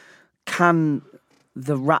about can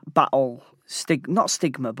the rap battle not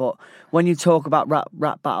stigma, but when you talk about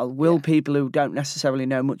rap battle, will people who don't necessarily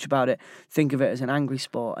know much about it think of it as an angry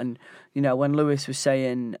sport? And when Lewis was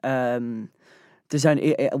saying there's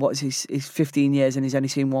only he's 15 years and he's only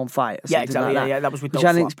seen one fight. Or yeah, exactly. Like that was with which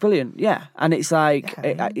I think it's brilliant. Yeah, and it's like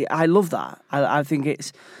I love that. I think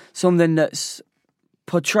it's something that's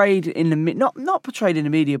portrayed in the not portrayed in the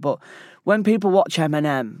media, but when people watch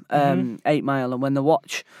Eminem, 8 Mile, and when they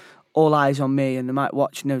watch All Eyes on Me, and they might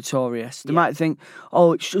watch Notorious, they might think,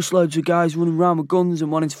 oh, it's just loads of guys running around with guns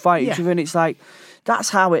and wanting to fight each other, and it's like that's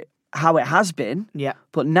how it how it has been. Yeah.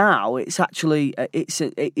 But now it's actually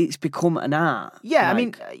it's become an art. Yeah, I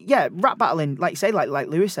mean, rap battling, like you say, like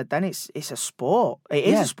Lewis said, then it's a sport. It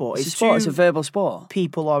is a sport. It's a sport. It's a verbal sport.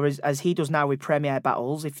 People, or as he does now with Premier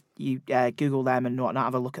Battles, if you Google them and whatnot,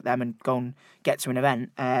 have a look at them and go and get to an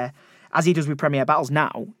event. As he does with Premier Battles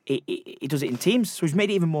now, he does it in teams. So he's made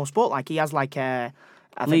it even more sport. Like he has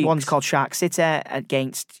I think one's called Shark City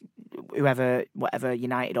against whoever, whatever,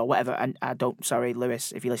 United or whatever. And sorry,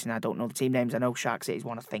 Lewis, if you're listening, I don't know the team names. I know Shark City is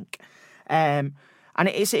one, I think. And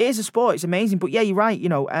it is a sport. It's amazing. But yeah, you're right.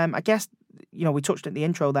 I guess, we touched at the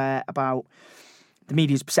intro there about the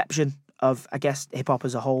media's perception of, I guess, hip hop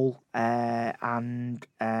as a whole. And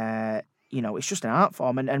it's just an art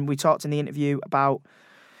form. And we talked in the interview about,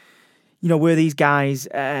 were these guys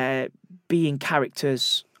being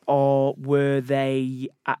characters, or were they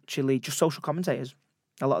actually just social commentators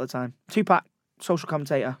a lot of the time? Tupac, social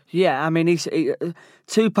commentator. Yeah, I mean,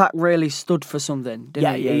 Tupac really stood for something,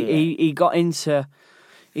 didn't he? He got into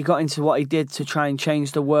what he did to try and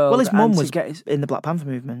change the world. Well, his mum was in the Black Panther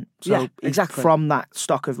movement. So yeah, exactly. From that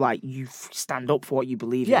stock of, you stand up for what you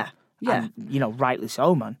believe in. Yeah. And, rightly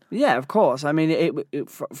so, man. Yeah, of course. I mean,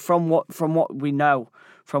 from what we know,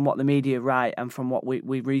 from what the media write, and from what we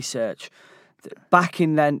research, back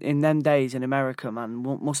in them days in America, man,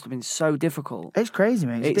 must have been so difficult. It's crazy,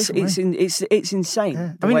 mate. It's insane.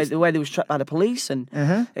 Yeah. The way they was trapped by the police, and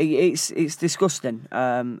it's disgusting.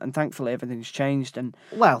 And thankfully, everything's changed. And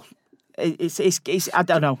it's I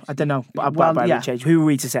don't know. About change. Who are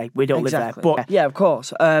we to say? We don't live there. But yeah, of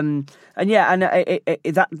course. That's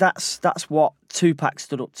what Tupac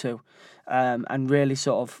stood up to, and really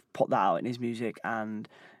sort of put that out in his music and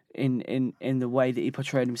in the way that he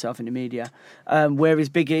portrayed himself in the media. Whereas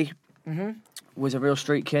Biggie was a real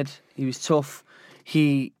street kid. He was tough.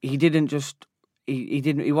 He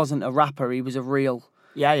wasn't a rapper. He was a real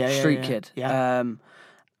street kid. Yeah.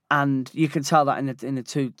 And you can tell that in the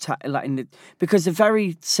two because they're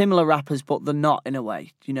very similar rappers, but they're not in a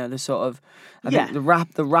way. They're sort of I think the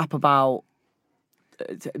rap about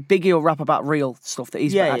Biggie will rap about real stuff that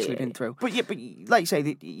he's actually been through. But like you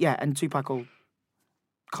say, and Tupac will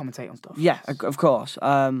commentate on stuff. Yeah, of course.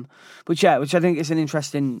 Which I think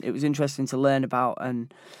it was interesting to learn about,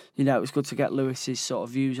 and it was good to get Lewis's sort of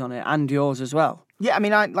views on it and yours as well. Yeah, I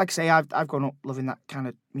mean, like I say, I've grown up loving that kind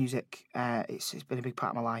of music. It's been a big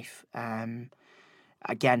part of my life.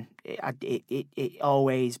 Again, it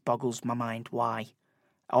always boggles my mind why.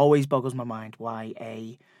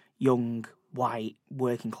 A young white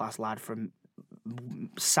working class lad from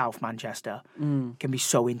South Manchester can be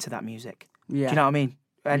so into that music. Yeah. Do you know what I mean?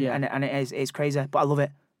 And it's crazy, but I love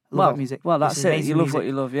it. I love that music. Well, that's it. You love what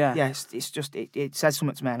you love, yeah. Yes, it's just it says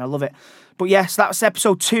something to me, and I love it. But yes, that's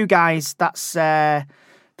episode 2, guys. That's us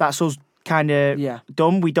kind of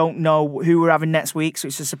done. We don't know who we're having next week, so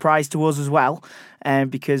it's a surprise to us as well.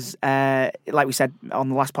 Because like we said on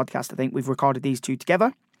the last podcast, I think we've recorded these 2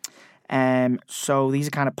 together. So these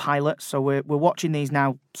are kind of pilots. So we're watching these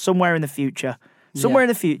now somewhere in the future. In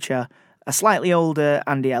the future, a slightly older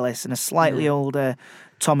Andy Ellis and a slightly older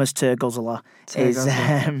Thomas Turguzzler is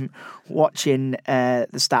watching the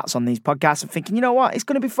stats on these podcasts and thinking, you know what, it's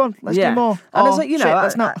going to be fun. Let's do more. And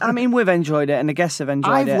it's like, I mean, we've enjoyed it, and the guests have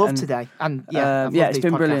enjoyed it. I've loved today, and it's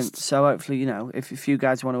been brilliant. So hopefully, if you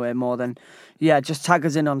guys want to hear more, then just tag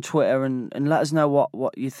us in on Twitter and let us know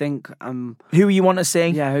what you think. Who you want to see?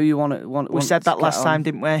 Yeah, who you want. We said that last time,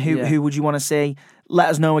 didn't we? Who would you want to see? Let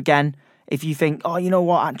us know again if you think, oh, you know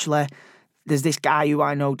what, actually, there's this guy who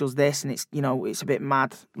I know does this, and it's a bit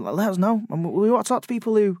mad. Let us know. And we want to talk to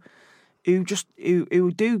people who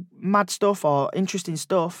do mad stuff or interesting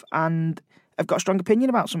stuff and have got a strong opinion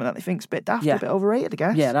about something that they think's a bit daft, a bit overrated, I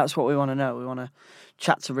guess. Yeah, that's what we want to know. We want to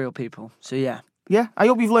chat to real people. So yeah. Yeah, I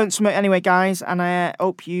hope you've learned something anyway, guys, and I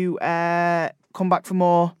hope you come back for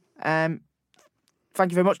more. Thank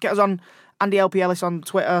you very much. Get us on Andy LP Ellis on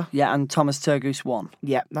Twitter. Yeah, and Thomas Turgoose 1.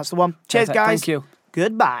 Yeah, that's the one. Cheers, guys. Thank you.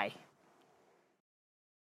 Goodbye.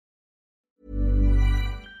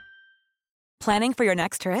 Planning for your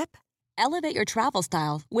next trip? Elevate your travel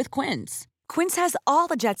style with Quince. Quince has all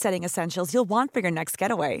the jet-setting essentials you'll want for your next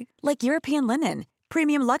getaway, like European linen,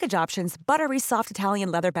 premium luggage options, buttery soft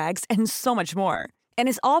Italian leather bags, and so much more. And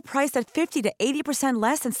is all priced at 50 to 80%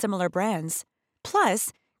 less than similar brands.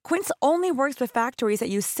 Plus, Quince only works with factories that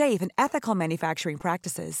use safe and ethical manufacturing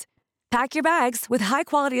practices. Pack your bags with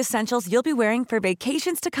high-quality essentials you'll be wearing for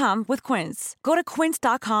vacations to come with Quince. Go to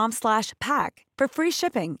quince.com/pack for free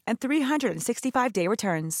shipping and 365-day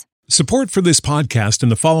returns. Support for this podcast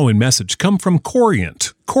and the following message come from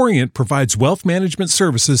Corient. Corient provides wealth management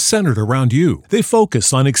services centered around you. They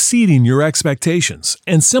focus on exceeding your expectations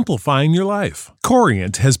and simplifying your life.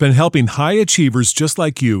 Corient has been helping high achievers just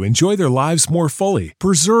like you enjoy their lives more fully,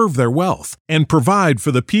 preserve their wealth, and provide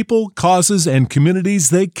for the people, causes, and communities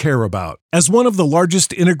they care about. As one of the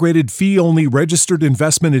largest integrated fee-only registered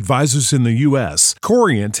investment advisors in the U.S.,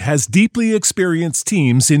 Corient has deeply experienced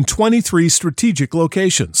teams in 23 strategic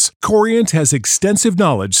locations. Corient has extensive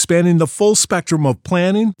knowledge spanning the full spectrum of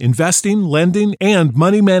planning, investing, lending, and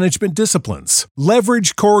money management disciplines.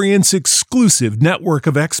 Leverage Corient's exclusive network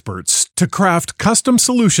of experts to craft custom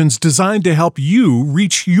solutions designed to help you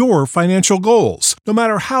reach your financial goals, no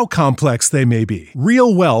matter how complex they may be.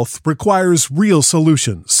 Real wealth requires real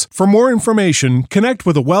solutions. For more information, connect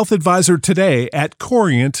with a wealth advisor today at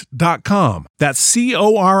Corient.com. That's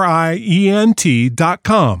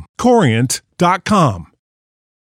Corient.com. Corient.com.